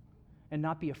and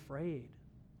not be afraid.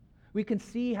 We can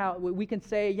see how we can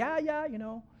say, I've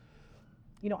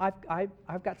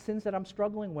got sins that I'm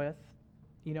struggling with,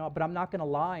 but I'm not going to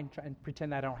lie and try and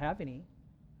pretend I don't have any.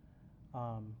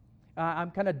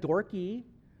 I'm kind of dorky.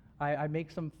 I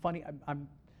make some funny. I'm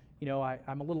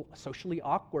a little socially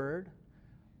awkward,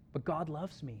 but God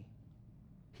loves me.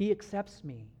 He accepts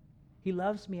me. He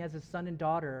loves me as his son and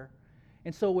daughter.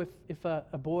 And so if a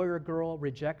boy or a girl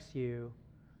rejects you,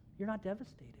 you're not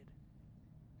devastated.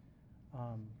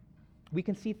 We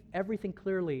can see everything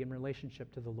clearly in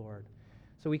relationship to the Lord.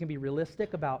 So we can be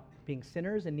realistic about being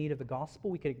sinners in need of the gospel.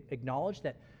 We can acknowledge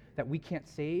that we can't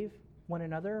save one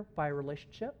another by a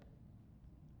relationship.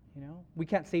 We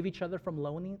can't save each other from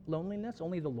loneliness.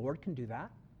 Only the Lord can do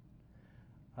that.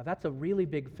 That's a really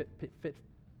big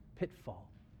pitfall.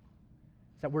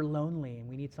 It's that we're lonely and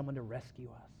we need someone to rescue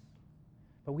us.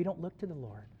 But we don't look to the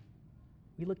Lord.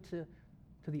 We look to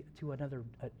to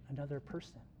another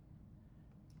person.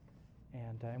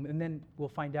 And then we'll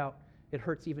find out it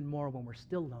hurts even more when we're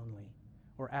still lonely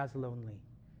or as lonely.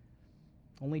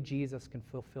 Only Jesus can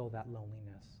fulfill that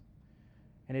loneliness.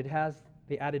 And it has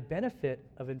the added benefit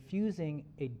of infusing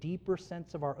a deeper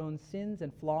sense of our own sins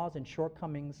and flaws and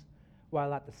shortcomings,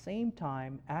 while at the same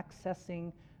time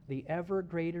accessing the ever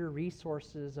greater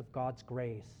resources of God's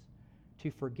grace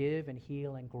to forgive and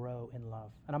heal and grow in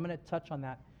love. And I'm going to touch on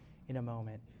that in a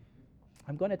moment.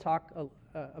 I'm going to talk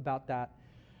about that,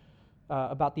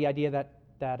 about the idea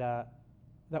that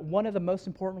one of the most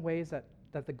important ways that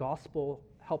the gospel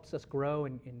helps us grow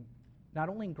in not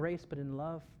only in grace but in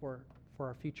love for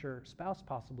our future spouse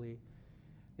possibly,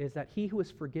 is that he who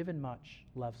is forgiven much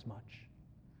loves much.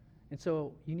 And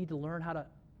so you need to learn how to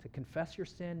confess your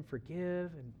sin,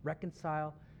 forgive and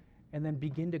reconcile, and then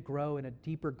begin to grow in a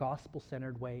deeper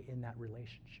gospel-centered way in that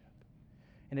relationship.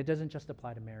 And it doesn't just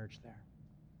apply to marriage there.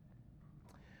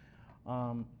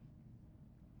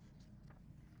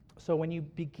 So when you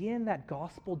begin that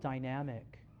gospel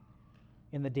dynamic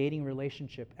in the dating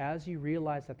relationship, as you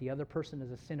realize that the other person is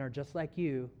a sinner just like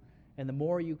you, and the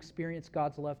more you experience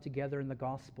God's love together in the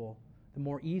gospel, the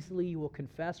more easily you will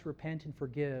confess, repent, and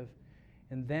forgive,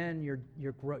 and then your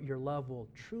love will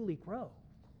truly grow.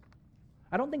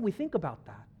 I don't think we think about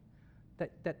that.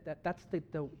 That's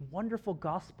the wonderful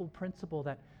gospel principle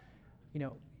that,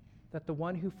 that the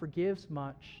one who forgives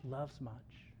much loves much.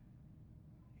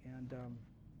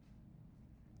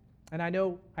 And I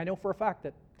know for a fact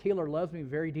that Taylor loves me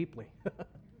very deeply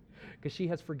because she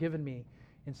has forgiven me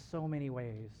in so many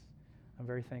ways. I'm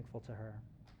very thankful to her.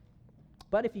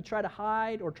 But if you try to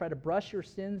hide or try to brush your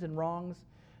sins and wrongs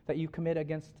that you commit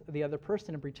against the other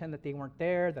person and pretend that they weren't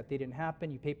there, that they didn't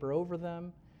happen, you paper over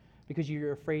them because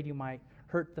you're afraid you might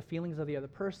hurt the feelings of the other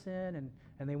person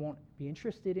and they won't be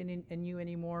interested in you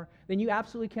anymore, then you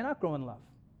absolutely cannot grow in love.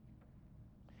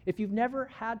 If you've never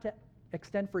had to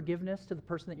extend forgiveness to the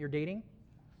person that you're dating,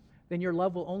 then your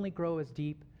love will only grow as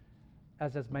deep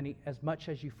as much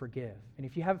as you forgive. And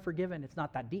if you haven't forgiven, it's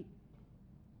not that deep.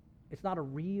 It's not a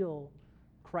real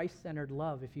Christ-centered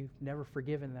love if you've never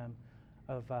forgiven them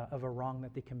of a wrong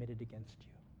that they committed against you.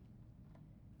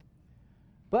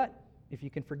 But if you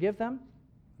can forgive them,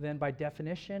 then by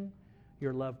definition,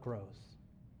 your love grows.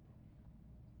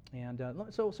 And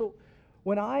so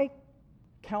when I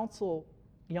counsel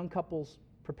young couples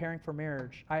preparing for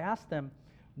marriage, I ask them,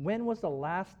 when was the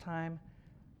last time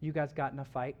you guys got in a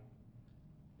fight?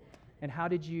 And how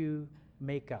did you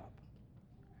make up?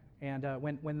 And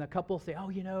when the couple say,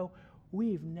 oh,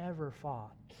 we've never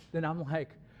fought, then I'm like,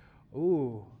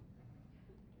 ooh,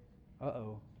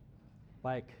 uh-oh.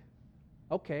 Like,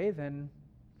 okay, then.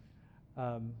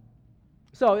 And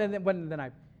then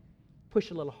I push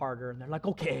a little harder, and they're like,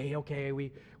 okay,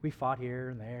 we fought here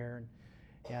and there.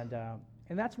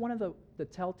 And that's one of the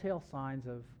telltale signs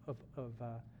of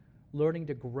learning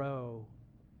to grow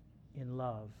in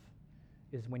love,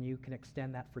 is when you can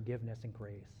extend that forgiveness and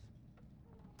grace.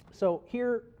 So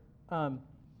here, let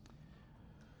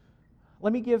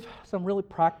me give some really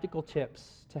practical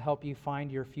tips to help you find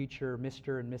your future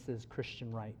Mr. and Mrs.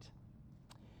 Christian right.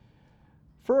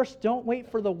 First, don't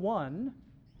wait for the one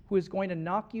who is going to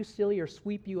knock you silly or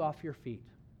sweep you off your feet.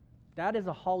 That is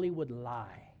a Hollywood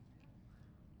lie.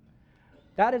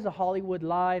 That is a Hollywood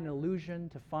lie, an illusion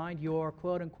to find your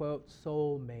quote-unquote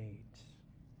soulmate.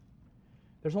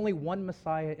 There's only one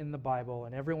Messiah in the Bible,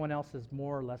 and everyone else is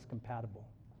more or less compatible.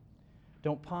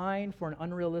 Don't pine for an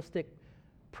unrealistic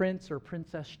prince or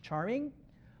princess charming.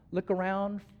 Look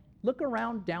around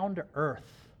down to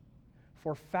earth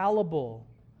for fallible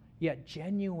yet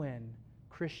genuine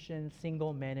Christian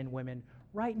single men and women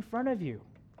right in front of you.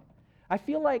 I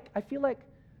feel like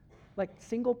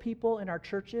single people in our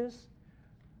churches,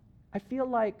 I feel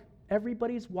like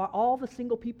all the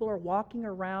single people are walking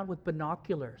around with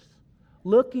binoculars,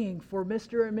 looking for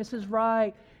Mr. and Mrs.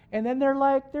 Right, and then there's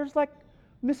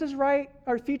Mrs. Right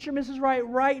or future Mrs.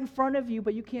 right in front of you,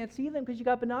 but you can't see them because you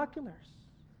got binoculars.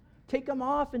 Take them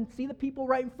off and see the people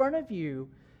right in front of you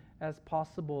as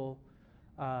possible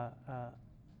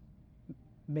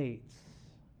mates.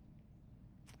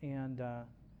 And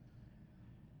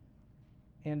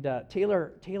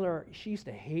Taylor, she used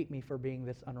to hate me for being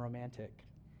this unromantic,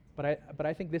 but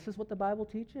I think this is what the Bible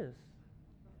teaches.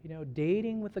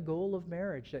 Dating with the goal of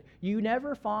marriage. You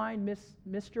never find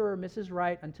Mr. or Mrs.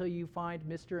 Right until you find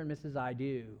Mr. and Mrs. I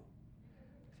do.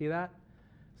 See that?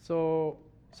 So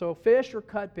fish or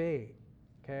cut bait.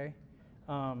 Okay.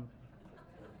 And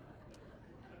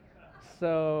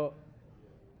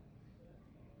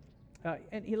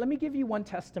let me give you one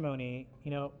testimony.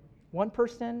 One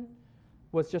person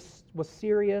was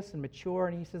serious and mature,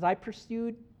 and he says, I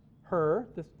pursued her,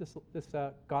 this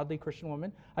godly Christian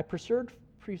woman. I pursued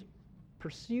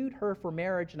her for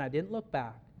marriage, and I didn't look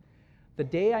back. The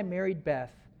day I married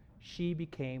Beth, she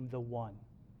became the one.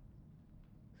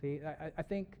 See, I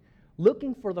think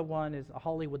looking for the one is a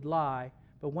Hollywood lie,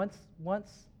 but once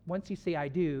you say I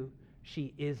do,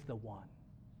 she is the one.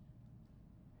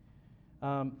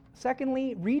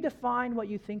 Secondly, redefine what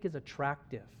you think is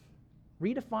attractive.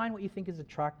 Redefine what you think is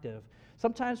attractive.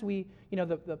 Sometimes the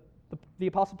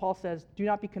Apostle Paul says, do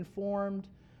not be conformed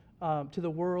to the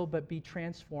world, but be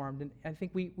transformed. And I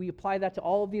think we apply that to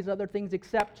all of these other things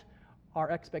except our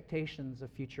expectations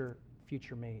of future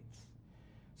mates.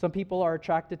 Some people are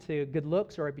attracted to good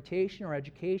looks or reputation or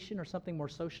education or something more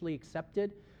socially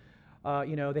accepted.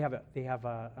 They have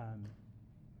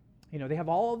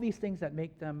all of these things that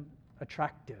make them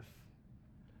attractive.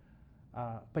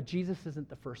 But Jesus isn't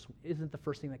the first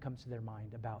thing that comes to their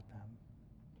mind about them.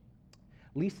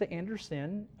 Lisa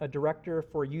Anderson, a director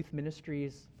for youth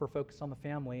ministries for Focus on the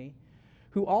Family,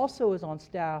 who also is on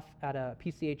staff at a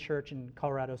PCA church in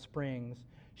Colorado Springs,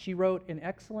 she wrote an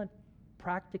excellent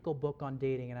practical book on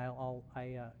dating, and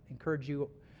I encourage you,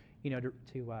 to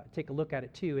take a look at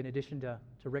it too. In addition to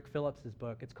Rick Phillips'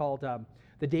 book, it's called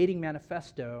The Dating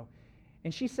Manifesto,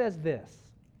 and she says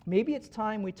this: maybe it's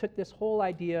time we took this whole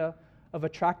idea of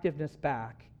attractiveness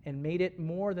back and made it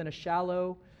more than a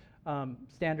shallow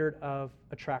standard of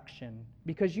attraction.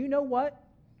 Because you know what?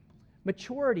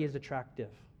 Maturity is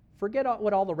attractive. Forget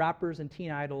what all the rappers and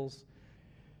teen idols.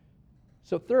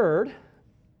 So third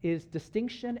is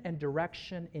distinction and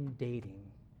direction in dating.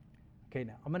 Okay,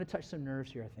 now I'm going to touch some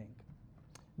nerves here, I think.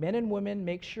 Men and women,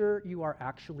 make sure you are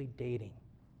actually dating.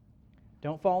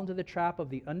 Don't fall into the trap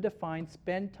of the undefined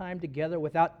spend time together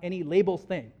without any labels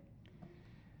thing.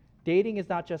 Dating is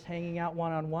not just hanging out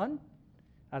one-on-one.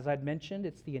 As I'd mentioned,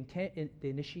 it's the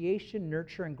initiation,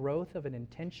 nurture, and growth of an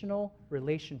intentional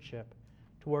relationship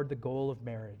toward the goal of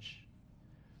marriage.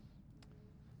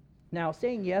 Now,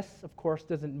 saying yes, of course,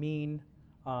 doesn't mean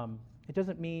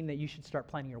that you should start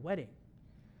planning your wedding.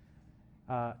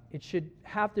 It should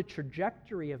have the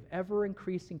trajectory of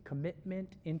ever-increasing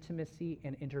commitment, intimacy,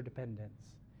 and interdependence.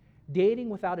 Dating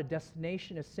without a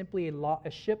destination is simply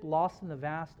a ship lost in the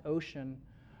vast ocean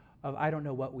of I don't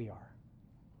know what we are.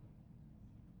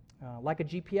 Like a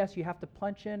GPS, you have to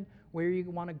punch in where you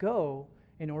want to go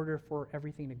in order for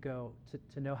everything to go,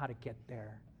 to know how to get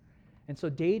there. And so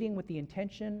dating with the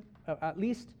intention, at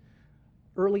least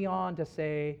early on, to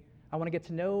say, I want to get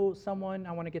to know someone,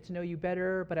 I want to get to know you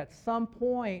better, but at some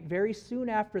point, very soon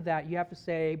after that, you have to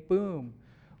say, boom,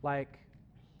 whatever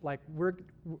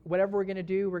we're going to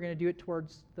do it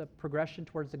towards the progression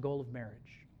towards the goal of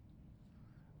marriage.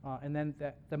 And then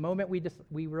the moment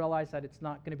we realize that it's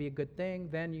not going to be a good thing,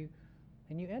 then you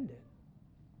end it.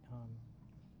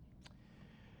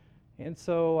 And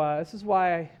so this is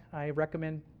why I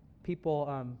recommend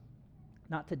people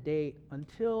not to date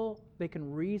until they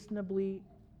can reasonably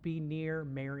be near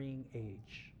marrying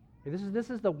age.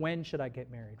 This is the when should I get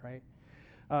married, right?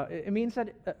 It means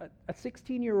that a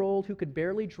 16-year-old who could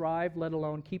barely drive, let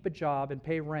alone keep a job and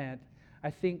pay rent,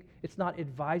 I think it's not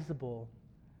advisable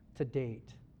to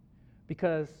date.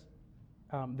 Because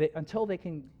until they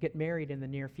can get married in the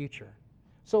near future.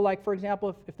 So like, for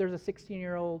example, if there's a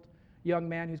 16-year-old young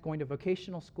man who's going to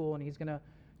vocational school and he's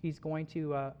going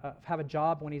to have a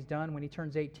job when he's done, when he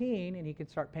turns 18, and he can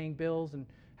start paying bills and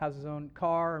has his own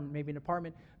car and maybe an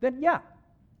apartment, then yeah,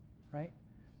 right?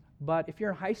 But if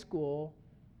you're in high school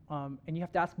and you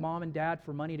have to ask mom and dad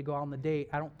for money to go out on the date,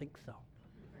 I don't think so.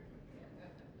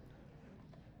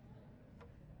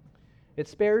 It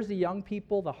spares the young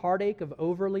people the heartache of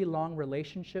overly long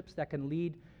relationships that can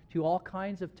lead to all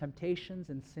kinds of temptations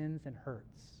and sins and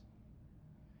hurts.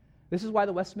 This is why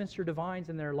the Westminster Divines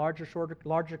in their larger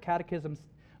catechisms,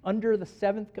 under the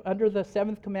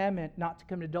seventh commandment, not to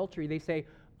commit adultery, they say,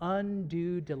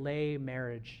 undue delay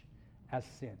marriage as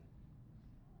sin.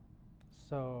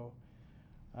 So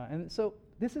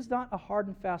this is not a hard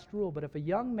and fast rule, but if a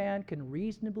young man can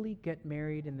reasonably get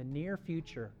married in the near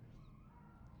future,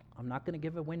 I'm not going to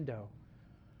give a window,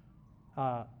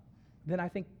 then I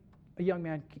think a young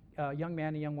man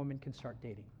and young woman can start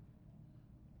dating.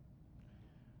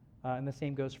 And the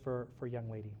same goes for a young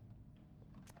lady.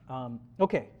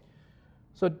 Okay,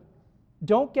 so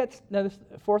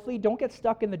fourthly, don't get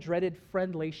stuck in the dreaded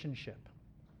friend-lationship.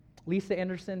 Lisa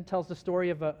Anderson tells the story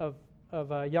of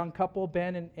a young couple,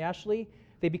 Ben and Ashley.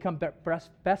 They become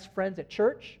best friends at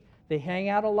church. They hang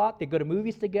out a lot. They go to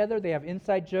movies together. They have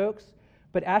inside jokes.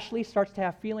 But Ashley starts to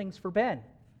have feelings for Ben.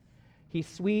 He's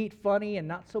sweet, funny, and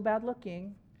not so bad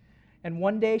looking. And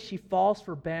one day she falls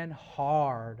for Ben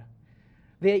hard.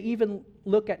 They even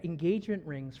look at engagement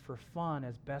rings for fun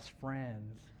as best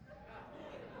friends.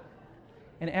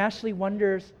 And Ashley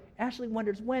wonders,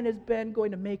 when is Ben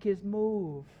going to make his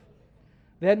move?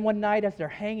 Then one night as they're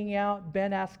hanging out,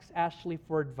 Ben asks Ashley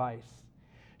for advice.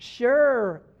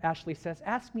 Sure, Ashley says,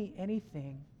 ask me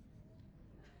anything.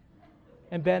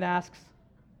 And Ben asks,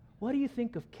 what do you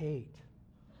think of Kate?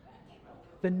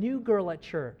 The new girl at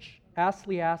church.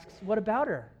 Ashley asks, what about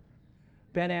her?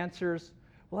 Ben answers,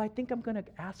 well, I think I'm going to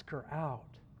ask her out.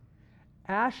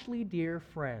 Ashley, dear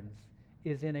friends,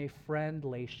 is in a friend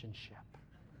relationship.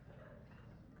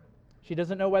 She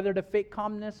doesn't know whether to fake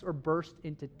calmness or burst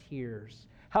into tears.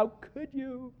 How could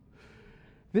you?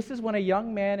 This is when a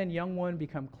young man and young woman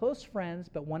become close friends,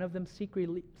 but one of them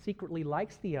secretly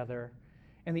likes the other,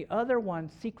 and the other one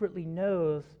secretly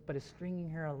knows, but is stringing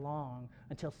her along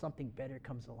until something better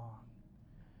comes along.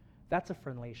 That's a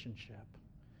friend relationship.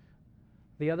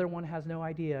 The other one has no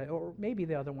idea, or maybe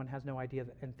the other one has no idea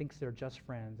and thinks they're just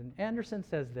friends. And Anderson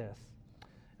says this,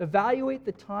 evaluate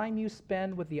the time you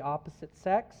spend with the opposite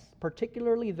sex,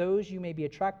 particularly those you may be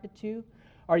attracted to.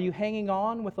 Are you hanging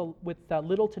on with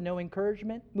little to no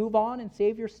encouragement? Move on and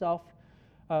save yourself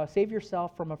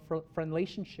from a friend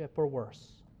relationship or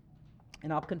worse.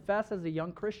 And I'll confess, as a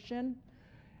young Christian,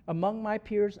 among my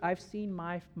peers, I've seen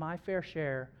my fair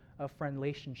share of friend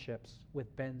relationships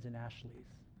with Bens and Ashleys.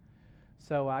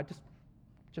 So I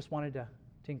just wanted to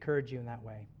encourage you in that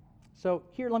way. So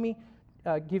here, let me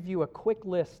give you a quick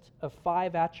list of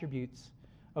 5 attributes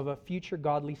of a future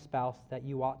godly spouse that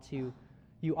you ought to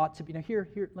be. Now here,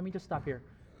 let me just stop here.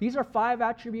 These are 5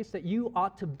 attributes that you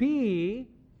ought to be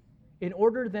in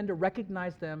order then to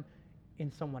recognize them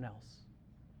in someone else.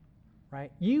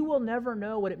 Right? You will never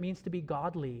know what it means to be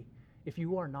godly if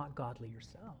you are not godly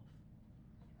yourself.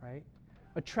 Right?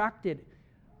 Attracted,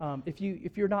 if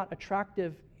you're not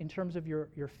attractive in terms of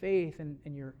your faith and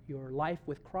your life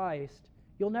with Christ,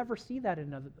 you'll never see that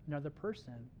in another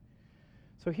person.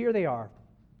 So here they are.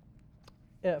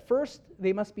 First,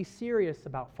 they must be serious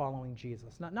about following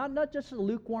Jesus. Not just a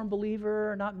lukewarm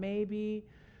believer, not maybe.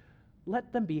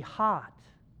 Let them be hot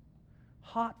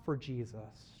for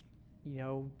Jesus.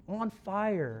 On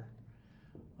fire.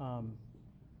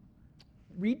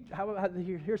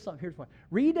 Here's one.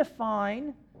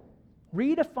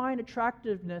 Redefine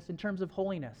attractiveness in terms of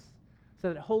holiness,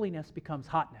 so that holiness becomes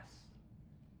hotness.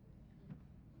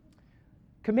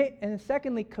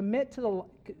 Secondly, commit to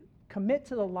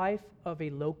the life of a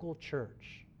local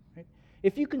church. Right?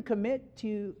 If you can commit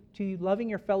to loving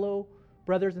your fellow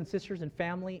brothers and sisters and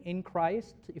family in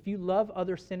Christ, if you love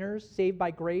other sinners saved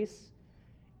by grace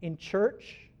in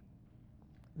church,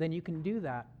 then you can do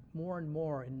that more and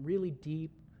more in really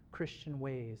deep Christian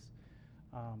ways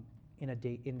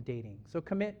in dating. So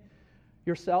commit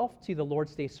yourself to the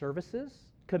Lord's Day services,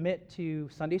 commit to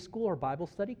Sunday school or Bible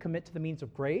study, commit to the means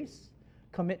of grace,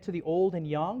 commit to the old and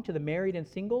young, to the married and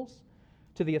singles,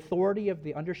 to the authority of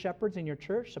the under-shepherds in your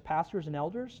church, to pastors and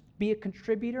elders. Be a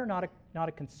contributor, not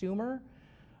a consumer.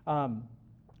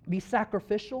 Be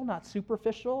sacrificial, not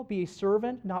superficial. Be a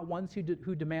servant, not one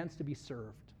who demands to be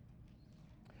served.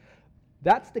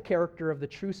 That's the character of the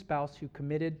true spouse who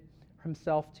committed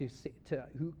himself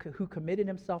who committed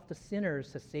himself to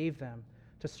sinners to save them,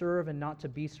 to serve and not to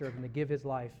be served, and to give his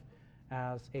life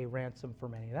as a ransom for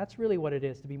many. That's really what it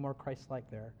is to be more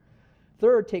Christ-like there.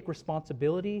 Third, take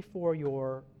responsibility for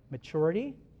your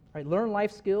maturity. Right? Learn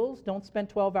life skills. Don't spend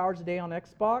 12 hours a day on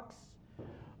Xbox.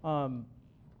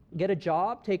 Get a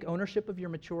job. Take ownership of your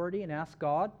maturity and ask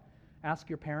God, ask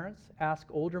your parents, ask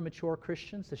older, mature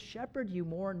Christians to shepherd you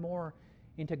more and more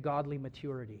into godly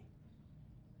maturity.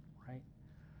 Right?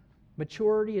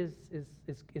 Maturity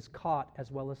is caught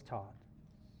as well as taught.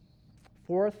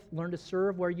 Fourth, learn to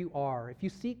serve where you are. If you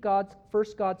seek God's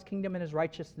kingdom and his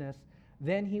righteousness,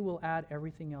 then he will add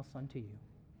everything else unto you.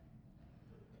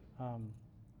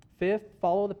 Fifth,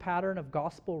 follow the pattern of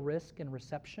gospel risk and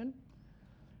reception.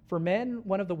 For men,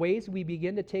 one of the ways we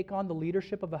begin to take on the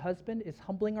leadership of a husband is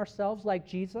humbling ourselves like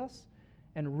Jesus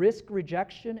and risk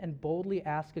rejection and boldly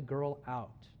ask a girl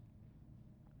out.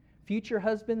 Future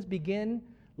husbands begin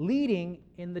leading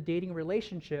in the dating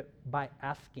relationship by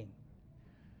asking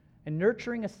and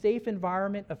nurturing a safe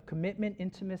environment of commitment,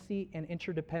 intimacy, and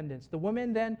interdependence. The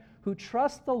woman then who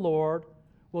trusts the Lord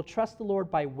will trust the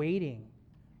Lord by waiting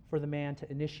for the man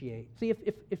to initiate. See,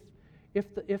 if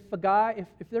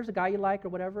there's a guy you like or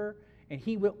whatever, and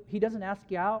he doesn't ask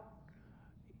you out,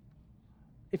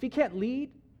 if he can't lead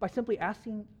by simply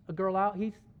asking a girl out,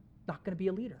 he's not going to be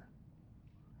a leader.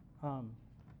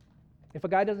 If a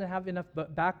guy doesn't have enough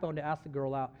backbone to ask the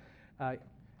girl out,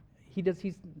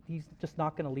 he's just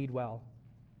not going to lead well.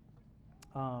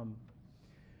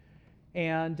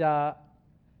 And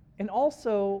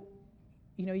also,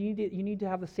 you need to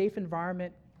have a safe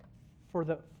environment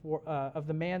of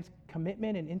the man's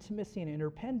commitment and intimacy and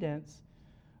independence.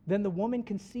 Then the woman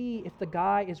can see if the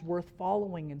guy is worth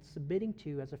following and submitting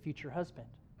to as a future husband.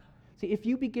 See, if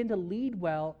you begin to lead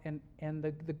well, and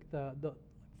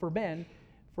for men,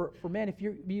 if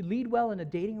you lead well in a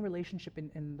dating relationship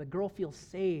and the girl feels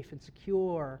safe and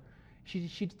secure,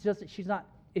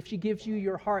 if she gives you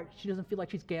your heart, she doesn't feel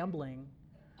like she's gambling.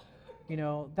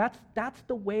 That's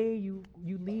the way you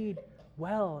lead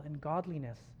well in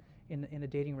godliness in a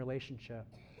dating relationship.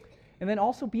 And then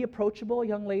also be approachable,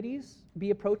 young ladies.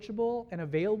 Be approachable and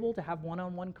available to have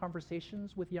one-on-one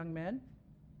conversations with young men.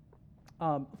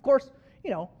 Of course,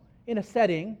 in a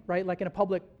setting, right, like in a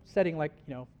public setting, like,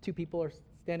 two people are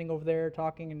standing over there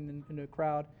talking in a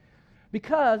crowd.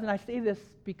 And I say this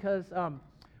because and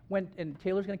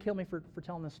Taylor's going to kill me for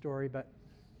telling this story, but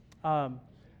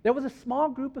there was a small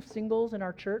group of singles in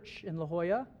our church in La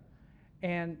Jolla,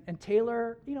 and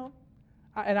Taylor,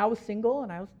 and I was single,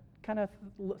 and I was kind of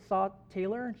saw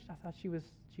Taylor, and I thought she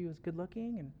was good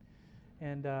looking,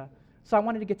 and so I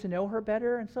wanted to get to know her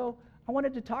better, and so I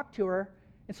wanted to talk to her,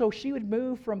 and so she would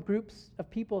move from groups of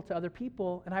people to other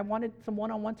people, and I wanted some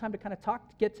one-on-one time to kind of talk,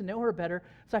 to get to know her better,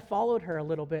 so I followed her a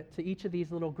little bit to each of these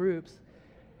little groups,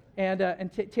 and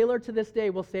Taylor to this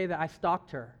day will say that I stalked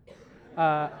her,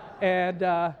 but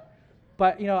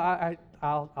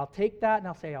I'll take that, and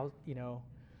I'll say I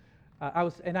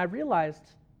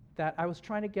realized that I was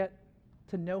trying to get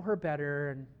to know her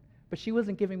better, but she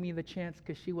wasn't giving me the chance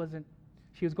because she was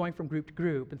going from group to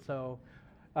group, and so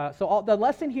the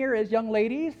lesson here is, young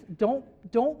ladies, don't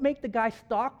make the guy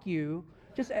stalk you.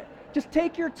 Just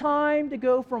take your time to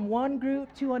go from one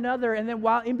group to another, and then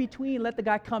while in between, let the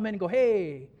guy come in and go,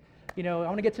 hey, I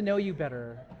want to get to know you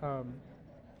better.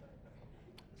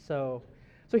 So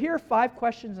here are 5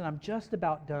 questions, and I'm just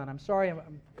about done. I'm sorry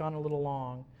I'm gone a little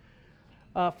long.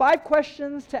 5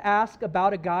 questions to ask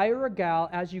about a guy or a gal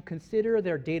as you consider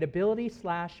their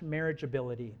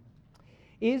dateability/marriageability.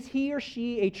 Is he or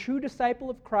she a true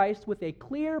disciple of Christ with a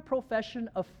clear profession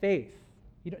of faith?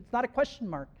 It's not a question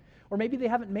mark. Or maybe they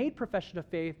haven't made profession of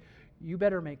faith. You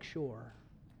better make sure.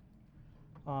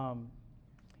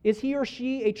 Is he or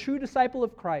she a true disciple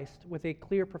of Christ with a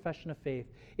clear profession of faith?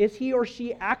 Is he or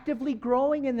she actively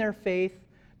growing in their faith,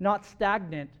 not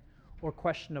stagnant or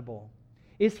questionable?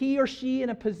 Is he or she in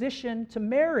a position to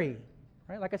marry?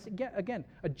 Right? Like I said, again,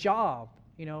 a job.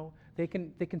 They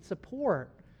can support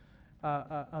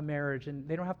a marriage, and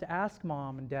they don't have to ask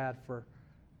mom and dad for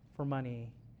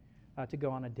money to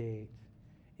go on a date.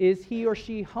 Is he or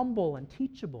she humble and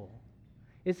teachable?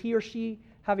 Is he or she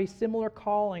have a similar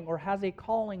calling or has a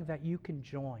calling that you can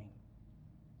join?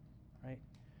 Right?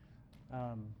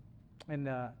 And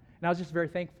I was just very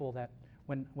thankful that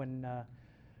when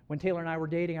Taylor and I were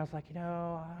dating, I was like,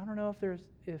 I don't know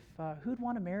if who'd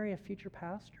want to marry a future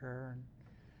pastor,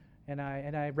 and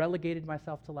I relegated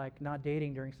myself to like not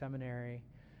dating during seminary,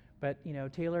 but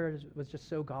Taylor was just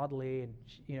so godly,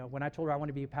 and when I told her I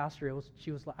wanted to be a pastor,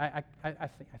 she was like, I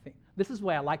think this is the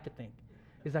way I like to think,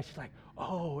 is that she's like,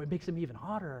 oh, it makes him even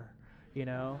hotter, he's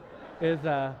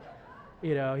gonna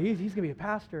be a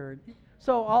pastor.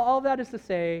 So all that is to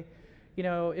say,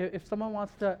 if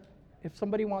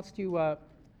somebody wants to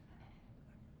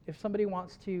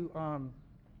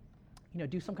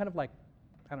do some kind of like,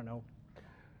 I don't know,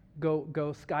 go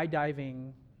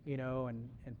skydiving, and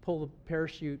pull the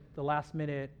parachute the last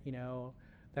minute,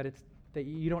 that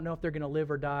you don't know if they're going to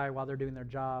live or die while they're doing their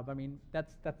job. I mean,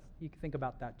 that's you can think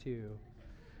about that too.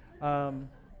 So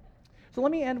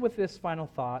let me end with this final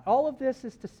thought. All of this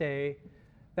is to say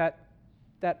that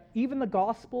even the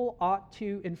gospel ought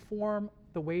to inform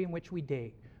the way in which we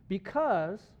date,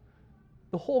 because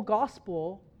the whole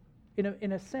gospel,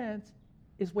 in a sense,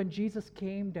 is when Jesus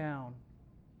came down.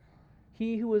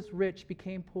 He who was rich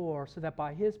became poor, so that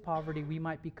by his poverty we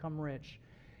might become rich.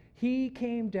 He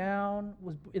came down,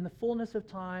 was in the fullness of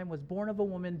time, was born of a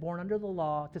woman, born under the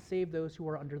law, to save those who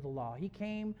are under the law. He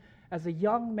came as a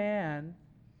young man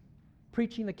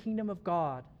preaching the kingdom of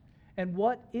God. And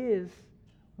what is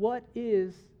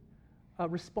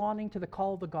responding to the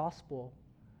call of the gospel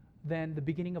than the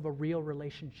beginning of a real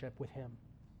relationship with him?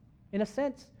 In a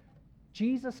sense,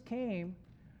 Jesus came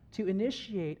to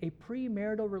initiate a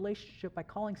premarital relationship by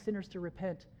calling sinners to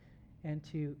repent and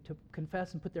to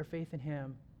confess and put their faith in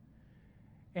him.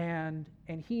 And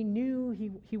he knew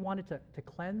he wanted to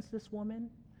cleanse this woman,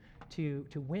 to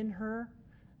win her,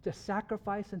 to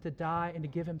sacrifice and to die and to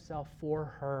give himself for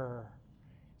her,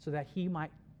 so that he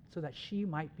might so that she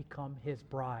might become his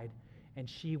bride, and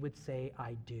she would say,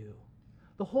 I do.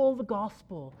 The whole of the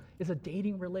gospel is a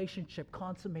dating relationship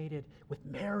consummated with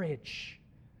marriage.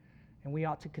 And we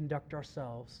ought to conduct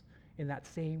ourselves in that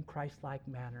same Christ-like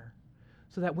manner,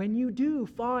 so that when you do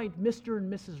find Mr.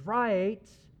 and Mrs. Right,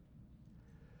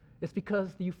 it's because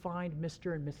you find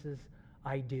Mr. and Mrs.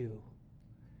 I do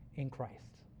in Christ.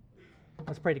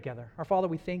 Let's pray together. Our Father,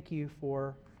 we thank you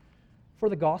for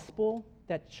the gospel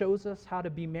that shows us how to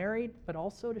be married, but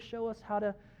also to show us how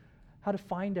to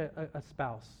find a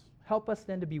spouse. Help us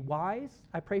then to be wise.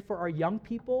 I pray for our young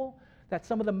people that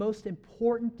some of the most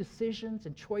important decisions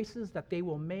and choices that they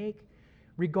will make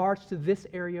regards to this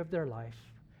area of their life.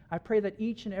 I pray that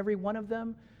each and every one of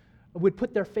them would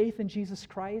put their faith in Jesus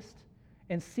Christ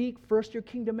and seek first your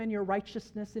kingdom and your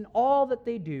righteousness in all that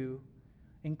they do,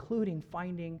 including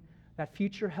finding that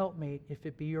future helpmate if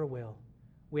it be your will.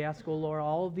 We ask, O Lord,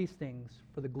 all of these things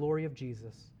for the glory of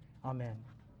Jesus. Amen.